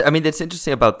 That's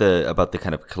interesting about the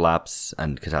kind of collapse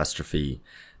and catastrophe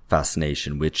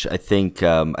fascination, which I think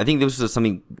this was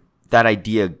something, that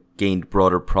idea gained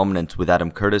broader prominence with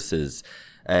Adam Curtis's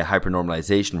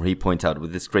hypernormalization, where he points out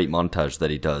with this great montage that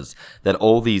he does that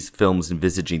all these films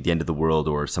envisaging the end of the world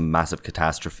or some massive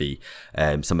catastrophe,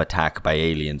 some attack by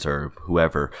aliens or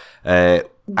whoever,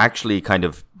 actually kind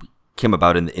of came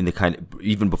about in the kind of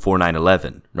even before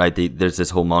 9/11, right? There's this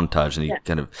whole montage, and he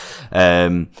kind of,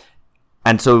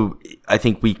 and so I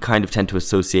think we kind of tend to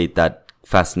associate that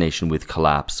fascination with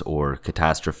collapse or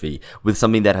catastrophe with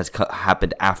something that has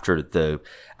happened after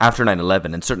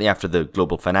 9/11, and certainly after the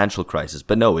global financial crisis.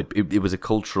 But no, it was a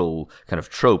cultural kind of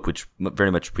trope which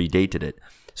very much predated it.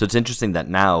 So it's interesting that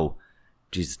now,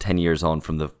 10 years on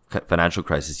from the financial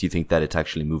crisis, you think that it's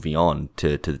actually moving on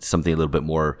to something a little bit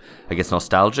more, I guess,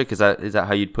 nostalgic. Is that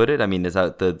how you'd put it? I mean, is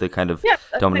that the kind of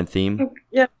dominant theme?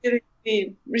 Yeah,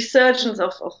 the resurgence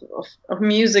of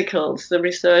musicals, the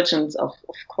resurgence of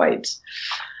quite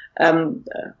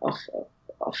of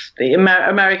the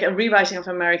American rewriting of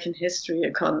American history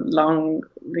along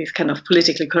these kind of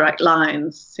politically correct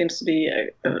lines seems to be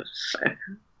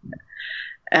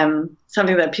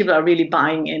something that people are really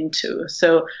buying into.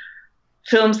 So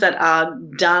films that are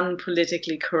done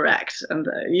politically correct, and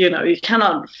you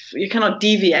cannot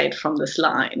deviate from this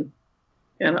line.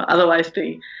 Otherwise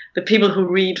the people who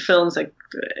read films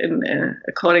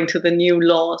according to the new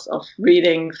laws of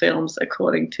reading films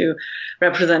according to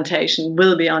representation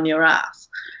will be on your ass,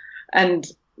 and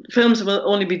films will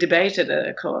only be debated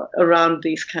around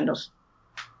these kind of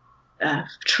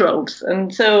tropes.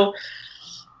 And so,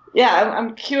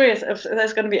 I'm curious if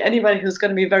there's going to be anybody who's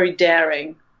going to be very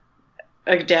daring,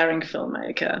 a daring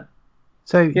filmmaker.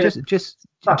 So just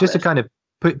to kind of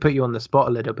put you on the spot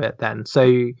a little bit, then.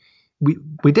 So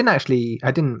I didn't actually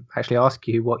ask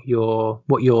you what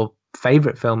your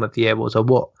favorite film of the year was, or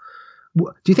what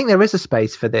do you think there is a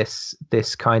space for this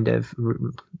kind of,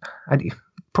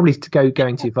 probably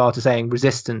going too far to saying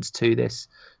resistance to this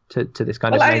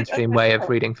kind of mainstream way of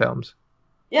reading films?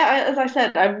 Yeah, as I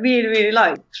said, I really, really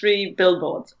liked 3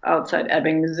 Billboards Outside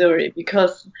Ebbing, Missouri,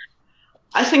 because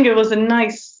I think it was a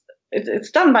nice.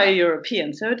 It's done by a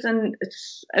European, so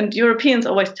and Europeans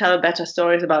always tell better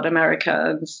stories about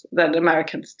Americans than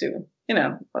Americans do.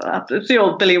 It's the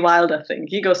old Billy Wilder thing.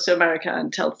 He goes to America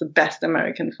and tells the best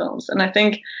American films, and I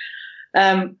think,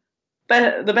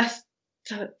 the best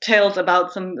tales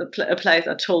about a place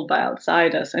are told by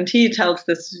outsiders, and he tells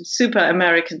this super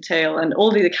American tale, and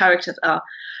all the characters are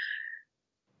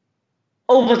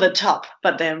over the top,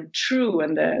 but they're true,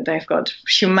 and they've got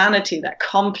humanity, they're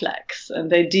complex, and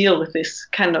they deal with this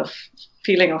kind of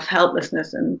feeling of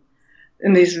helplessness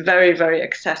in these very, very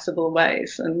accessible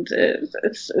ways, and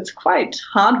it's quite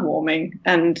heartwarming.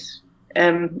 And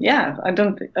I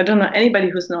don't know anybody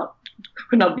who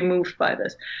could not be moved by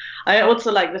this. I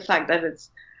also like the fact that it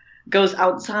goes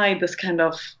outside this kind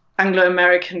of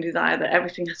Anglo-American desire that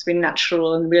everything has to be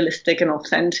natural and realistic and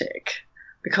authentic,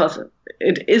 because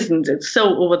it isn't. It's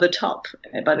so over the top,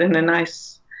 but in a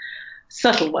nice,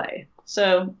 subtle way.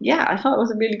 So I thought it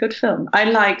was a really good film. I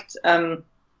liked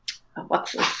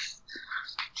what's this?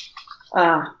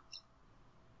 It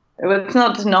was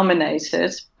not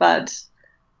nominated, but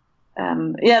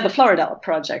the Florida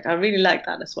Project. I really liked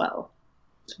that as well.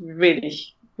 It's really,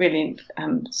 really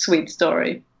sweet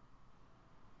story.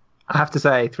 I have to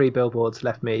say, 3 Billboards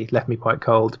left me quite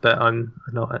cold, but I'm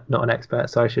not an expert,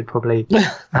 so I should probably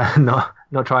not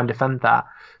try and defend that.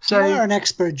 So you are an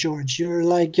expert, George.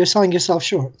 You're selling yourself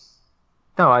short.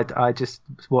 No, I just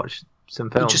watched some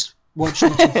films. You just watched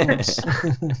some films.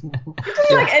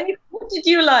 What did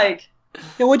you like?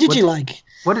 Yeah, what did you like?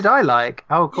 What did I like?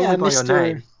 Oh, Call Me by Mr. Your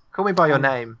Name. Call Me by Your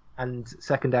Name, and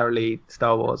secondarily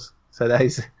Star Wars. So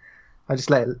those, I just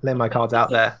lay my cards out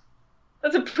there.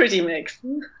 That's a pretty mix.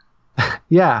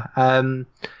 Yeah,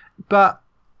 but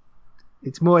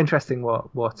it's more interesting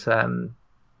what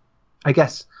I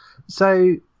guess.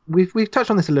 So we've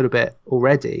touched on this a little bit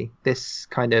already. This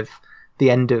kind of the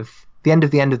end of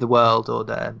the world, or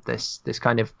this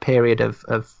kind of period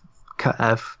of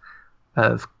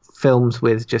films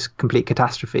with just complete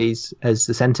catastrophes as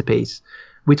the centerpiece.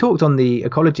 We talked on the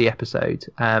ecology episode,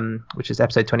 which is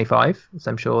episode 25, as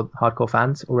I'm sure hardcore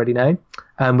fans already know,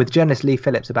 with journalist Lee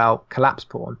Phillips about collapse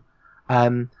porn.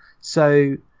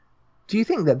 So do you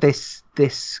think that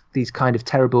these kind of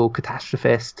terrible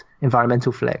catastrophist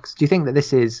environmental flicks, do you think that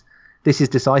this is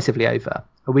decisively over?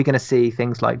 Are we going to see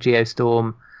things like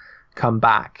Geostorm come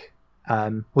back?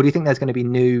 Or do you think there's going to be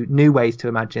new ways to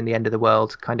imagine the end of the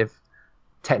world, kind of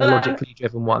technologically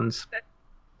driven ones?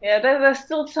 Yeah, there's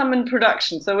still some in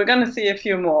production, so we're going to see a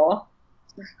few more,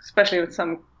 especially with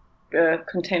some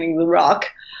containing The Rock.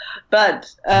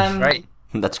 But Right.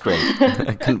 That's great.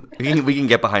 We can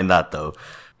get behind that, though.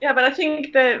 Yeah, but I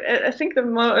think the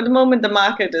moment the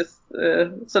market is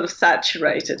sort of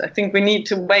saturated, I think we need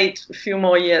to wait a few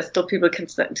more years till people can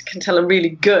tell a really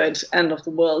good end of the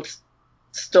world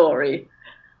story.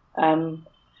 It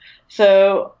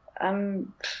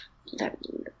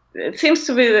seems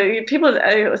to be people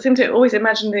seem to always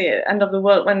imagine the end of the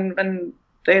world when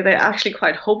they're actually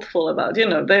quite hopeful about.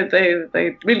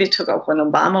 They really took off when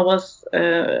Obama was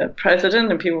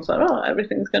president, and people thought, oh,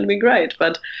 everything's going to be great,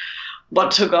 but.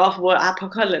 What took off were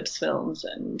apocalypse films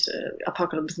and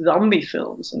apocalypse zombie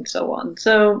films and so on.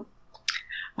 So,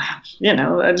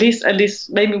 at least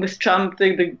maybe with Trump,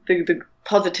 the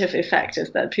positive effect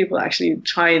is that people actually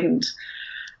try and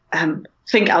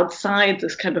think outside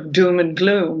this kind of doom and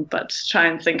gloom, but try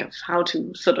and think of how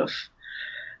to sort of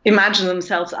imagine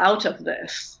themselves out of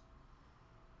this.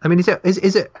 I mean, is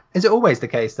it always the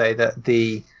case though that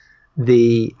the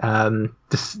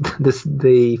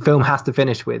film has to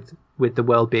finish with the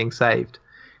world being saved?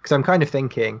 Because I'm kind of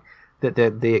thinking that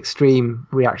the extreme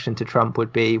reaction to Trump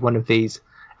would be one of these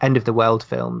end of the world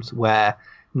films where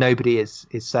nobody is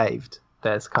saved.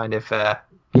 There's kind of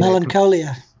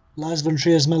Melancholia, Lars von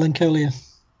Trier's Melancholia.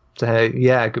 So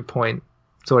yeah, good point.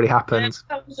 It's already happened.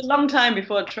 Yeah, that was a long time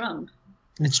before Trump.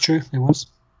 It's true, it was.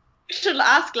 We should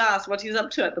ask Lars what he's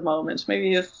up to at the moment.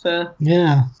 Maybe it's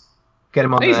yeah. Get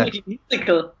him on maybe there. he's making a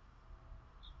musical.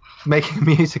 Making a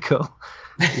musical.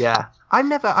 Yeah. I've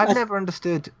never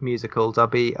understood musicals. I'll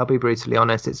be brutally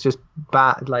honest. It's just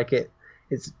bad. Like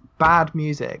it's bad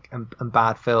music and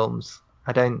bad films.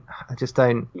 I don't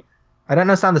understand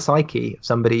the psyche of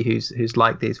somebody who's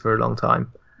liked these for a long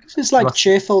time. It's like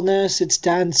cheerfulness. It's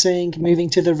dancing, moving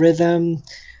to the rhythm.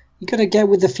 You got to get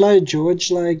with the flow,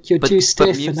 George. Like you're too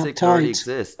stiff and uptight. But music already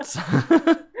exists.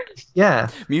 Yeah,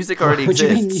 music already exists. What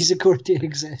do you mean exists. music already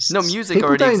exists? No, music People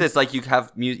already don't- exists. Like you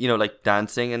have, like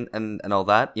dancing and all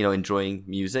that. Enjoying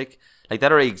music, like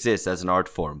that already exists as an art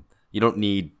form. You don't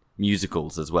need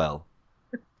musicals as well.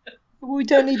 We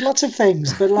don't need lots of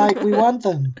things, but like we want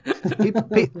them.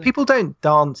 People don't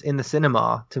dance in the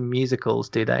cinema to musicals,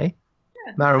 do they?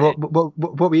 Yeah. Maren, what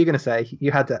were you going to say?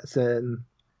 You had that.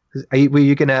 Were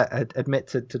you going to admit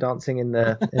to dancing in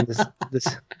the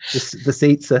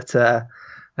seats at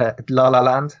La La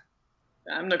Land?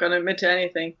 I'm not going to admit to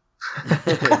anything.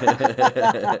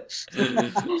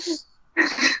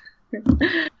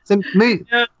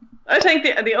 I think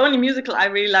the only musical I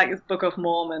really like is Book of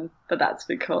Mormon, but that's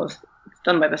because it's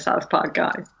done by the South Park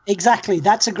guys. Exactly.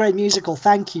 That's a great musical.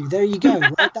 Thank you. There you go.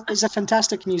 Right? That is a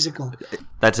fantastic musical.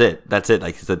 That's it. Like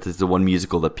this is the one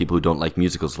musical that people who don't like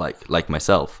musicals like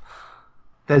myself.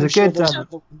 There's I'm a sure good. there's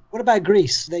another one. What about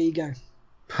Grease? There you go.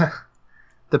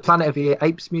 The Planet of the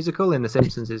Apes musical in The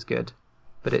Simpsons is good,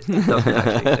 but it doesn't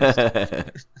actually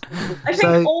exist. I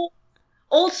think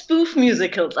all spoof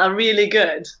musicals are really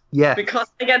good. Yeah. Because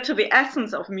they get to the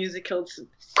essence of musicals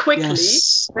quickly.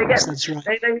 Yes, that's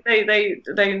right.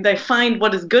 They find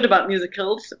what is good about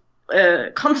musicals,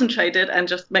 concentrate it, and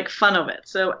just make fun of it.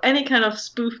 So any kind of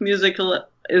spoof musical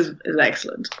is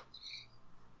excellent.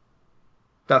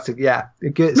 That's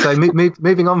good. So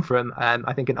moving on from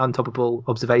I think an untoppable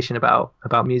observation about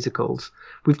musicals.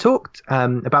 We've talked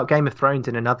about Game of Thrones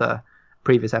in another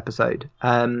previous episode,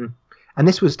 and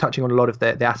this was touching on a lot of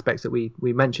the aspects that we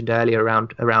mentioned earlier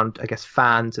around I guess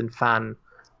fans and fan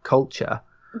culture.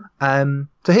 So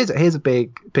here's a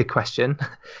big question. You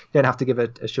don't have to give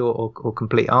a short or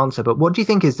complete answer, but what do you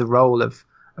think is the role of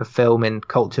film in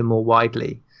culture more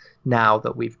widely now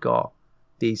that we've got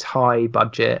these high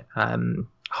budget,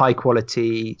 high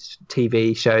quality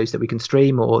TV shows that we can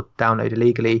stream or download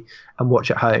illegally and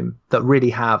watch at home that really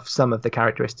have some of the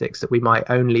characteristics that we might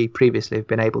only previously have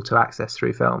been able to access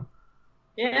through film?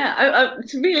 Yeah,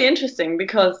 it's really interesting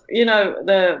because,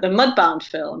 the Mudbound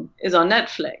film is on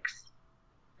Netflix.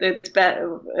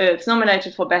 It's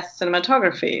nominated for Best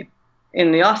Cinematography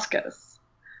in the Oscars.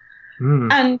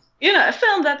 And, a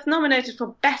film that's nominated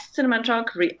for Best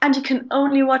Cinematography, and you can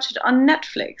only watch it on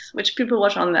Netflix, which people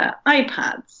watch on their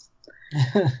iPads.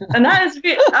 And that is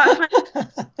really, I find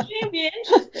extremely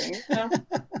interesting.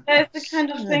 There's the kind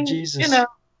of thing,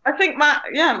 I think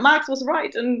Marx was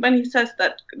right, and when he says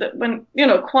that when,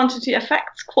 quantity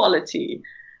affects quality,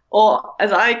 or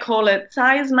as I call it,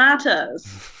 size matters,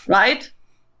 right?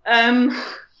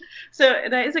 So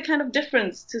there is a kind of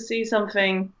difference to see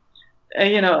something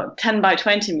 10 by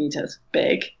 20 meters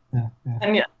big,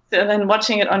 and then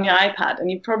watching it on your iPad,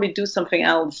 and you probably do something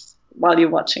else while you're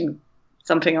watching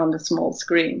something on the small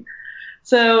screen.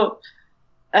 So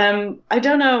I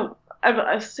don't know.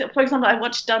 For example, I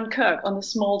watched Dunkirk on the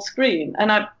small screen, and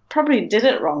I probably did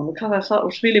it wrong because I thought it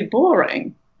was really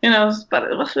boring. But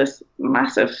it was this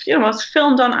massive, it was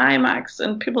filmed on IMAX,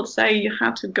 and people say you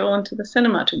had to go into the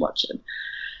cinema to watch it.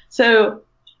 So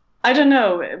I don't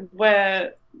know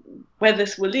where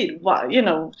this will lead.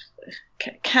 Well,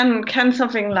 can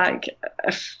something like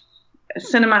a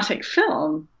cinematic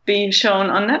film be shown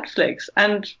on Netflix?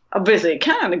 And obviously it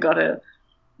can. It got a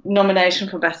nomination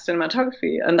for Best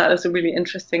Cinematography, and that is a really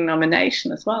interesting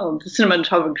nomination as well. The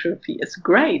cinematography is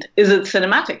great. Is it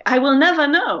cinematic? I will never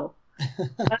know.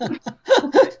 I'm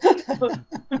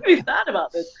really sad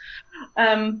about this.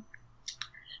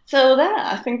 So there,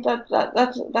 I think that's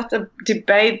a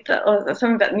debate or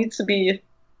something that needs to be.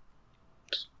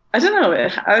 I don't know,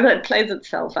 either it plays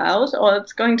itself out or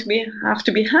it's going to have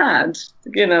to be had.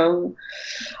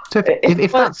 So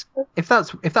if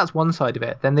that's one side of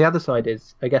it, then the other side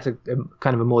is, I guess, a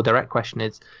kind of a more direct question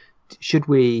is, should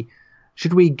we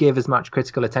give as much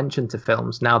critical attention to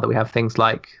films now that we have things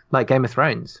like Game of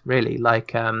Thrones, really,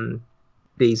 like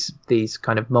these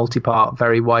kind of multi-part,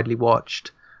 very widely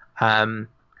watched, high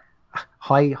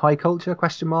culture ?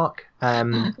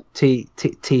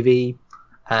 TV,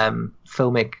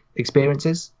 filmic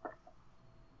experiences.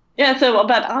 Yeah. So,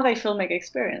 but are they filmic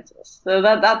experiences? So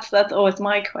that's always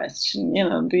my question.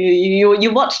 Do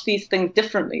you watch these things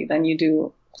differently than you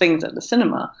do things at the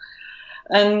cinema?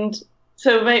 And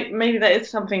so maybe there is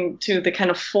something to the kind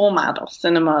of format of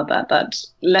cinema that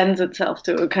lends itself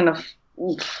to a kind of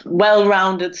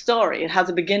well-rounded story. It has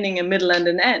a beginning, a middle, and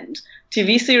an end.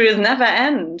 TV series never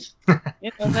end.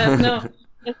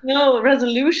 There's no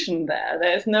resolution there.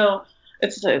 There's no.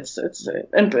 And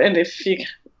if you,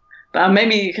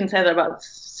 maybe you can say that about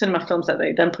cinema films, that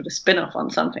they then put a spin-off on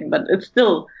something, but it's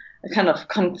still a kind of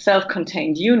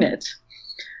self-contained unit,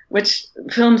 which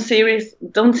film series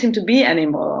don't seem to be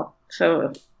anymore.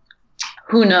 So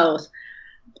who knows?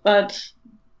 But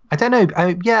I don't know.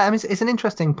 It's an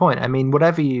interesting point. I mean,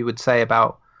 whatever you would say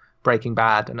about Breaking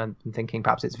Bad, and I'm thinking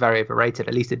perhaps it's very overrated.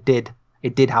 At least it did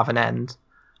have an end.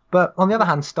 But on the other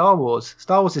hand, Star Wars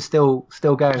is still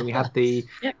going. We had the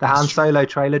Han Solo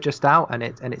trailer just out, and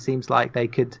it seems like they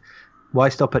could. Why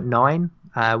stop at 9?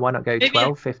 Why not go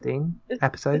 12, 15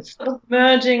 episodes? It's sort of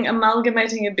merging,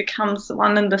 amalgamating. It becomes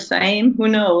one and the same. Who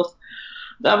knows?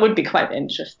 That would be quite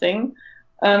interesting.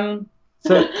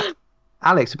 So,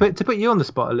 Alex, to put you on the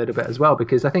spot a little bit as well,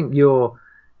 because I think you're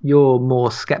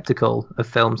more skeptical of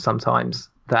films sometimes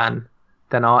than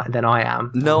I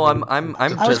am. No, I'm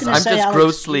just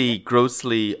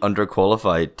grossly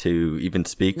underqualified to even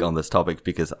speak on this topic,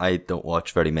 because I don't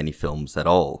watch very many films at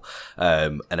all,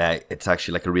 and it's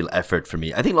actually like a real effort for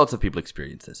me. I think lots of people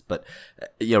experience this, but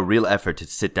real effort to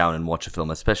sit down and watch a film,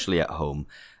 especially at home.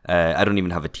 I don't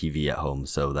even have a TV at home,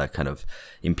 so that kind of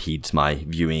impedes my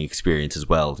viewing experience as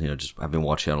well. Just I've been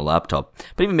watching on a laptop,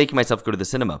 but even making myself go to the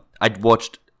cinema. I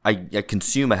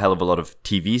consume a hell of a lot of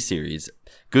TV series.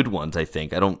 Good ones, I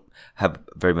think. I don't have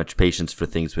very much patience for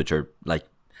things which are like,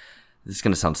 this is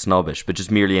going to sound snobbish, but just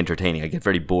merely entertaining. I get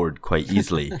very bored quite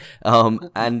easily.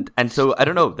 And so I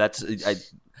don't know. I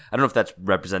don't know if that's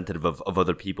representative of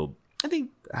other people. I think,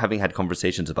 having had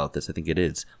conversations about this, I think it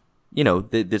is.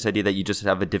 This idea that you just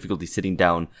have a difficulty sitting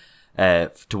down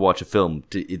to watch a film,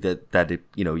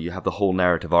 you have the whole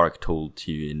narrative arc told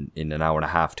to you in an hour and a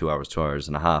half, 2 hours, 2 hours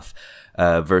and a half,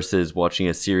 versus watching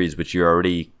a series which you've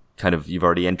already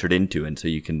entered into, and so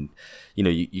you can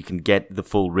get the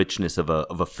full richness of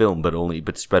a film,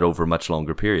 but spread over a much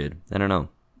longer period. I don't know.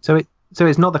 So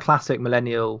it's not the classic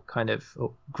millennial kind of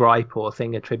gripe or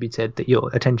thing attributed that your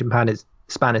attention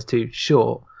span is too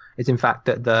short. It's in fact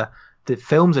that the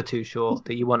films are too short,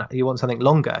 that you want something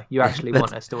longer. You actually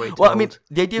want a story told. Well, I mean,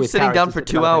 the idea of sitting down for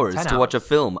 2 hours to watch a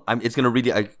film, I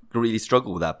really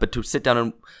struggle with that. But to sit down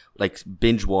and like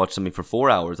binge watch something for 4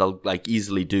 hours, I'll like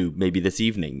easily do maybe this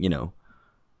evening.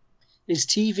 Is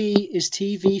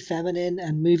TV feminine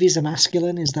and movies are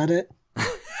masculine? Is that it?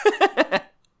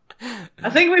 I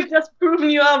think we've just proven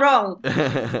you are wrong.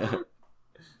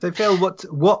 So Phil,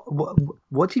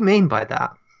 what do you mean by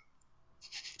that?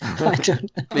 I don't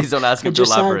know. Please don't ask him to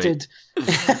elaborate.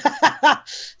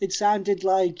 It sounded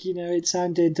like, it's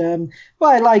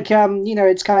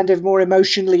kind of more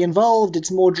emotionally involved. It's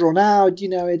more drawn out.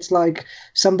 It's like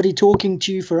somebody talking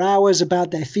to you for hours about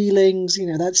their feelings.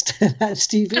 That's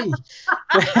TV.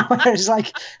 Whereas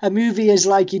like a movie is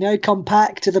like,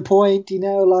 compact, to the point,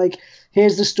 like,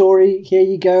 here's the story. Here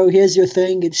you go. Here's your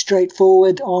thing. It's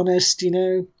straightforward, honest,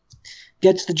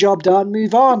 gets the job done,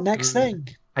 move on, next thing.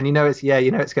 And it's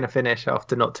going to finish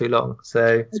after not too long.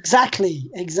 So exactly.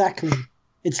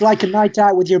 It's like a night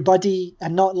out with your buddy,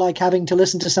 and not like having to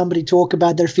listen to somebody talk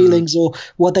about their feelings or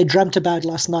what they dreamt about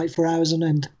last night for hours on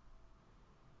end.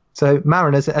 So,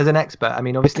 Maren, as an expert, I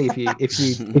mean, obviously,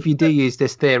 if you do use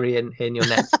this theory in your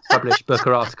next published book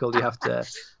or article, you have to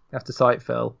cite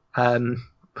Phil. I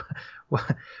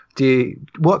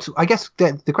guess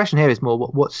the question here is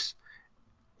more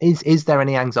is there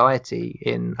any anxiety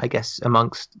in, I guess,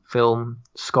 amongst film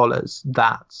scholars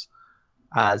that,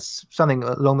 as something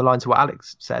along the lines of what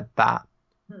Alex said, that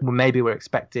maybe we're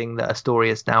expecting that a story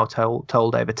is now told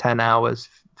over 10 hours,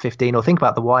 15, or think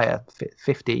about The Wire,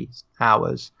 50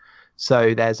 hours.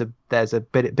 So there's a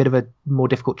bit of a more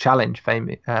difficult challenge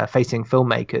facing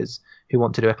filmmakers who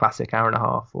want to do a classic hour and a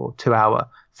half or 2 hour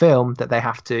film, that they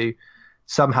have to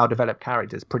somehow develop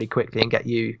characters pretty quickly and get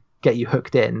you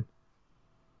hooked in,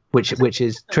 which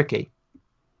is tricky.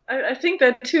 I think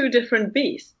they're two different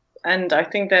beasts, and I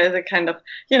think there's a kind of,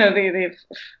 the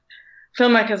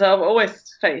filmmakers have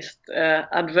always faced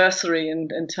adversary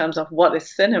in terms of what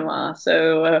is cinema.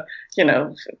 So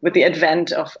with the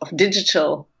advent of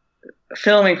digital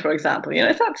filming, for example,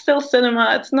 is that still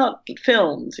cinema? It's not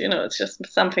filmed, it's just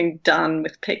something done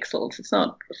with pixels. It's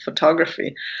not photography.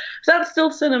 Is that still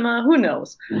cinema? Who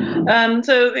knows?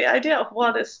 So the idea of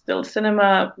what is still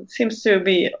cinema seems to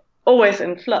be always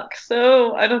in flux.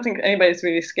 So I don't think anybody's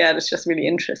really scared. It's just really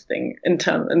interesting in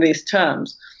these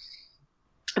terms.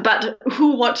 But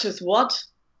who watches what?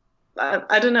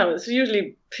 I don't know. It's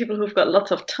usually people who've got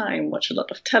lots of time watch a lot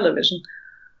of television.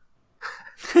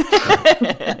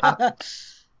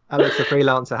 Alex, the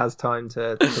freelancer, has time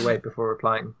to wait before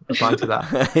replying to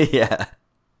that. Yeah.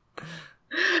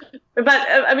 But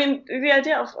I mean, the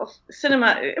idea of cinema,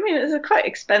 I mean, it's a quite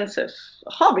expensive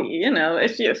hobby.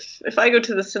 If I go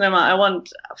to the cinema,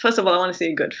 first of all, I want to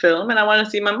see a good film, and I want to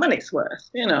see my money's worth.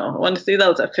 I want to see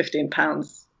those at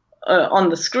 £15 on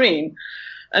the screen.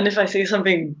 And if I see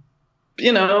something,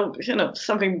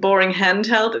 something boring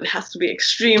handheld, it has to be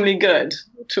extremely good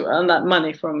to earn that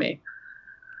money from me.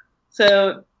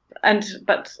 So,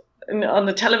 but on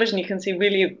the television, you can see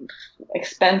really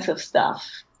expensive stuff,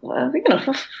 for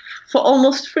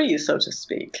almost free, so to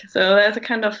speak. So there's a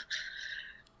kind of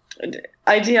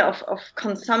idea of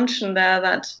consumption there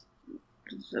that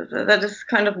is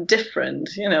kind of different.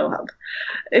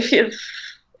 If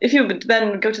you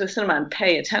then go to the cinema and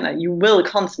pay a tenner, you will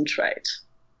concentrate.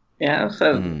 Yeah.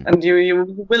 So and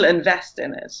you will invest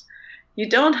in it. You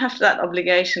don't have that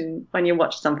obligation when you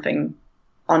watch something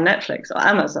on Netflix or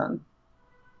Amazon.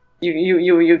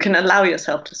 You can allow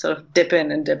yourself to sort of dip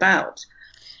in and dip out.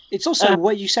 It's also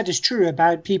what you said is true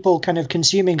about people kind of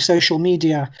consuming social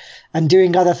media and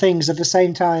doing other things at the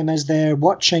same time as they're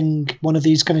watching one of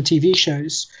these kind of TV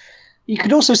shows. You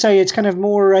could also say it's kind of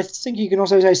more, I think you can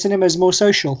also say cinema is more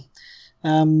social,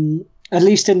 at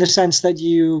least in the sense that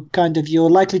you're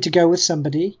likely to go with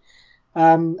somebody.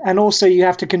 And also you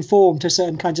have to conform to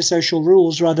certain kinds of social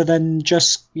rules rather than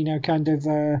just,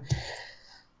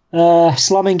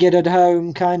 slumming it at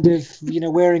home,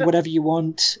 wearing whatever you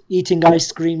want, eating ice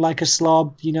cream like a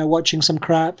slob, watching some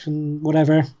crap and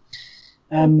whatever.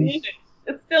 It's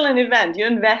still an event. You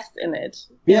invest in it.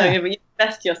 You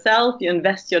invest yourself, you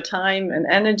invest your time and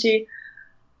energy.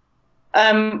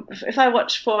 If I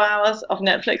watch 4 hours of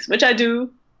Netflix, which I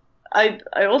do,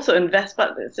 I also invest,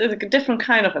 but it's a different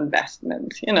kind of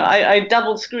investment. I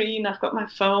double screen, I've got my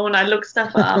phone, I look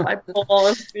stuff up, I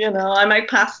pause, I make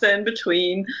pasta in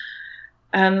between.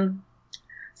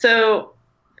 So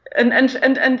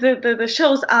the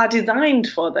shows are designed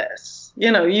for this.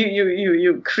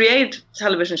 You create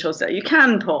television shows that you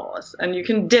can pause and you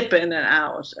can dip in and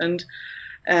out, and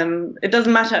it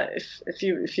doesn't matter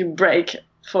if you break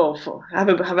for have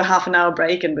a half an hour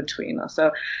break in between or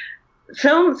so.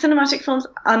 Cinematic films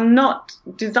are not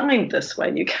designed this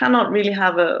way. You cannot really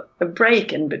have a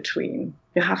break in between.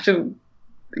 You have to,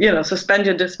 suspend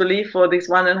your disbelief for these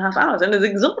 1.5 hours, and it's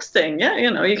exhausting. Yeah,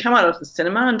 you come out of the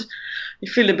cinema and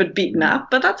you feel a bit beaten up,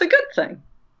 but that's a good thing.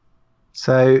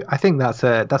 So I think that's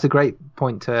a great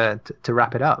point to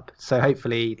wrap it up. So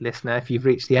hopefully, listener, if you've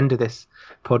reached the end of this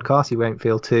podcast, you won't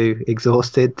feel too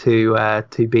exhausted, too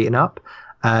beaten up.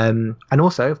 And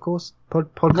also, of course,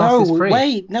 podcast is free.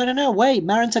 Wait.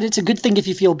 Maren said it's a good thing if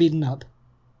you feel beaten up.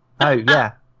 Oh,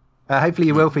 yeah. Hopefully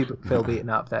you will feel beaten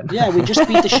up then. Yeah, we just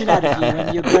beat the shit out of you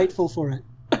and you're grateful for it.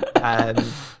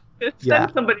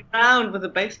 Send somebody around with a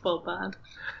baseball bat.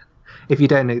 If you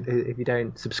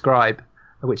don't subscribe,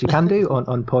 which you can do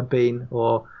on Podbean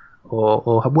or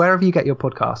wherever you get your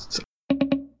podcasts.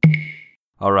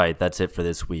 All right, that's it for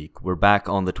this week. We're back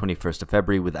on the 21st of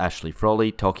February with Ashley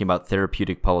Frawley talking about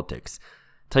therapeutic politics.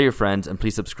 Tell your friends and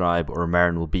please subscribe or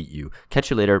Maren will beat you. Catch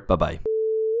you later. Bye-bye.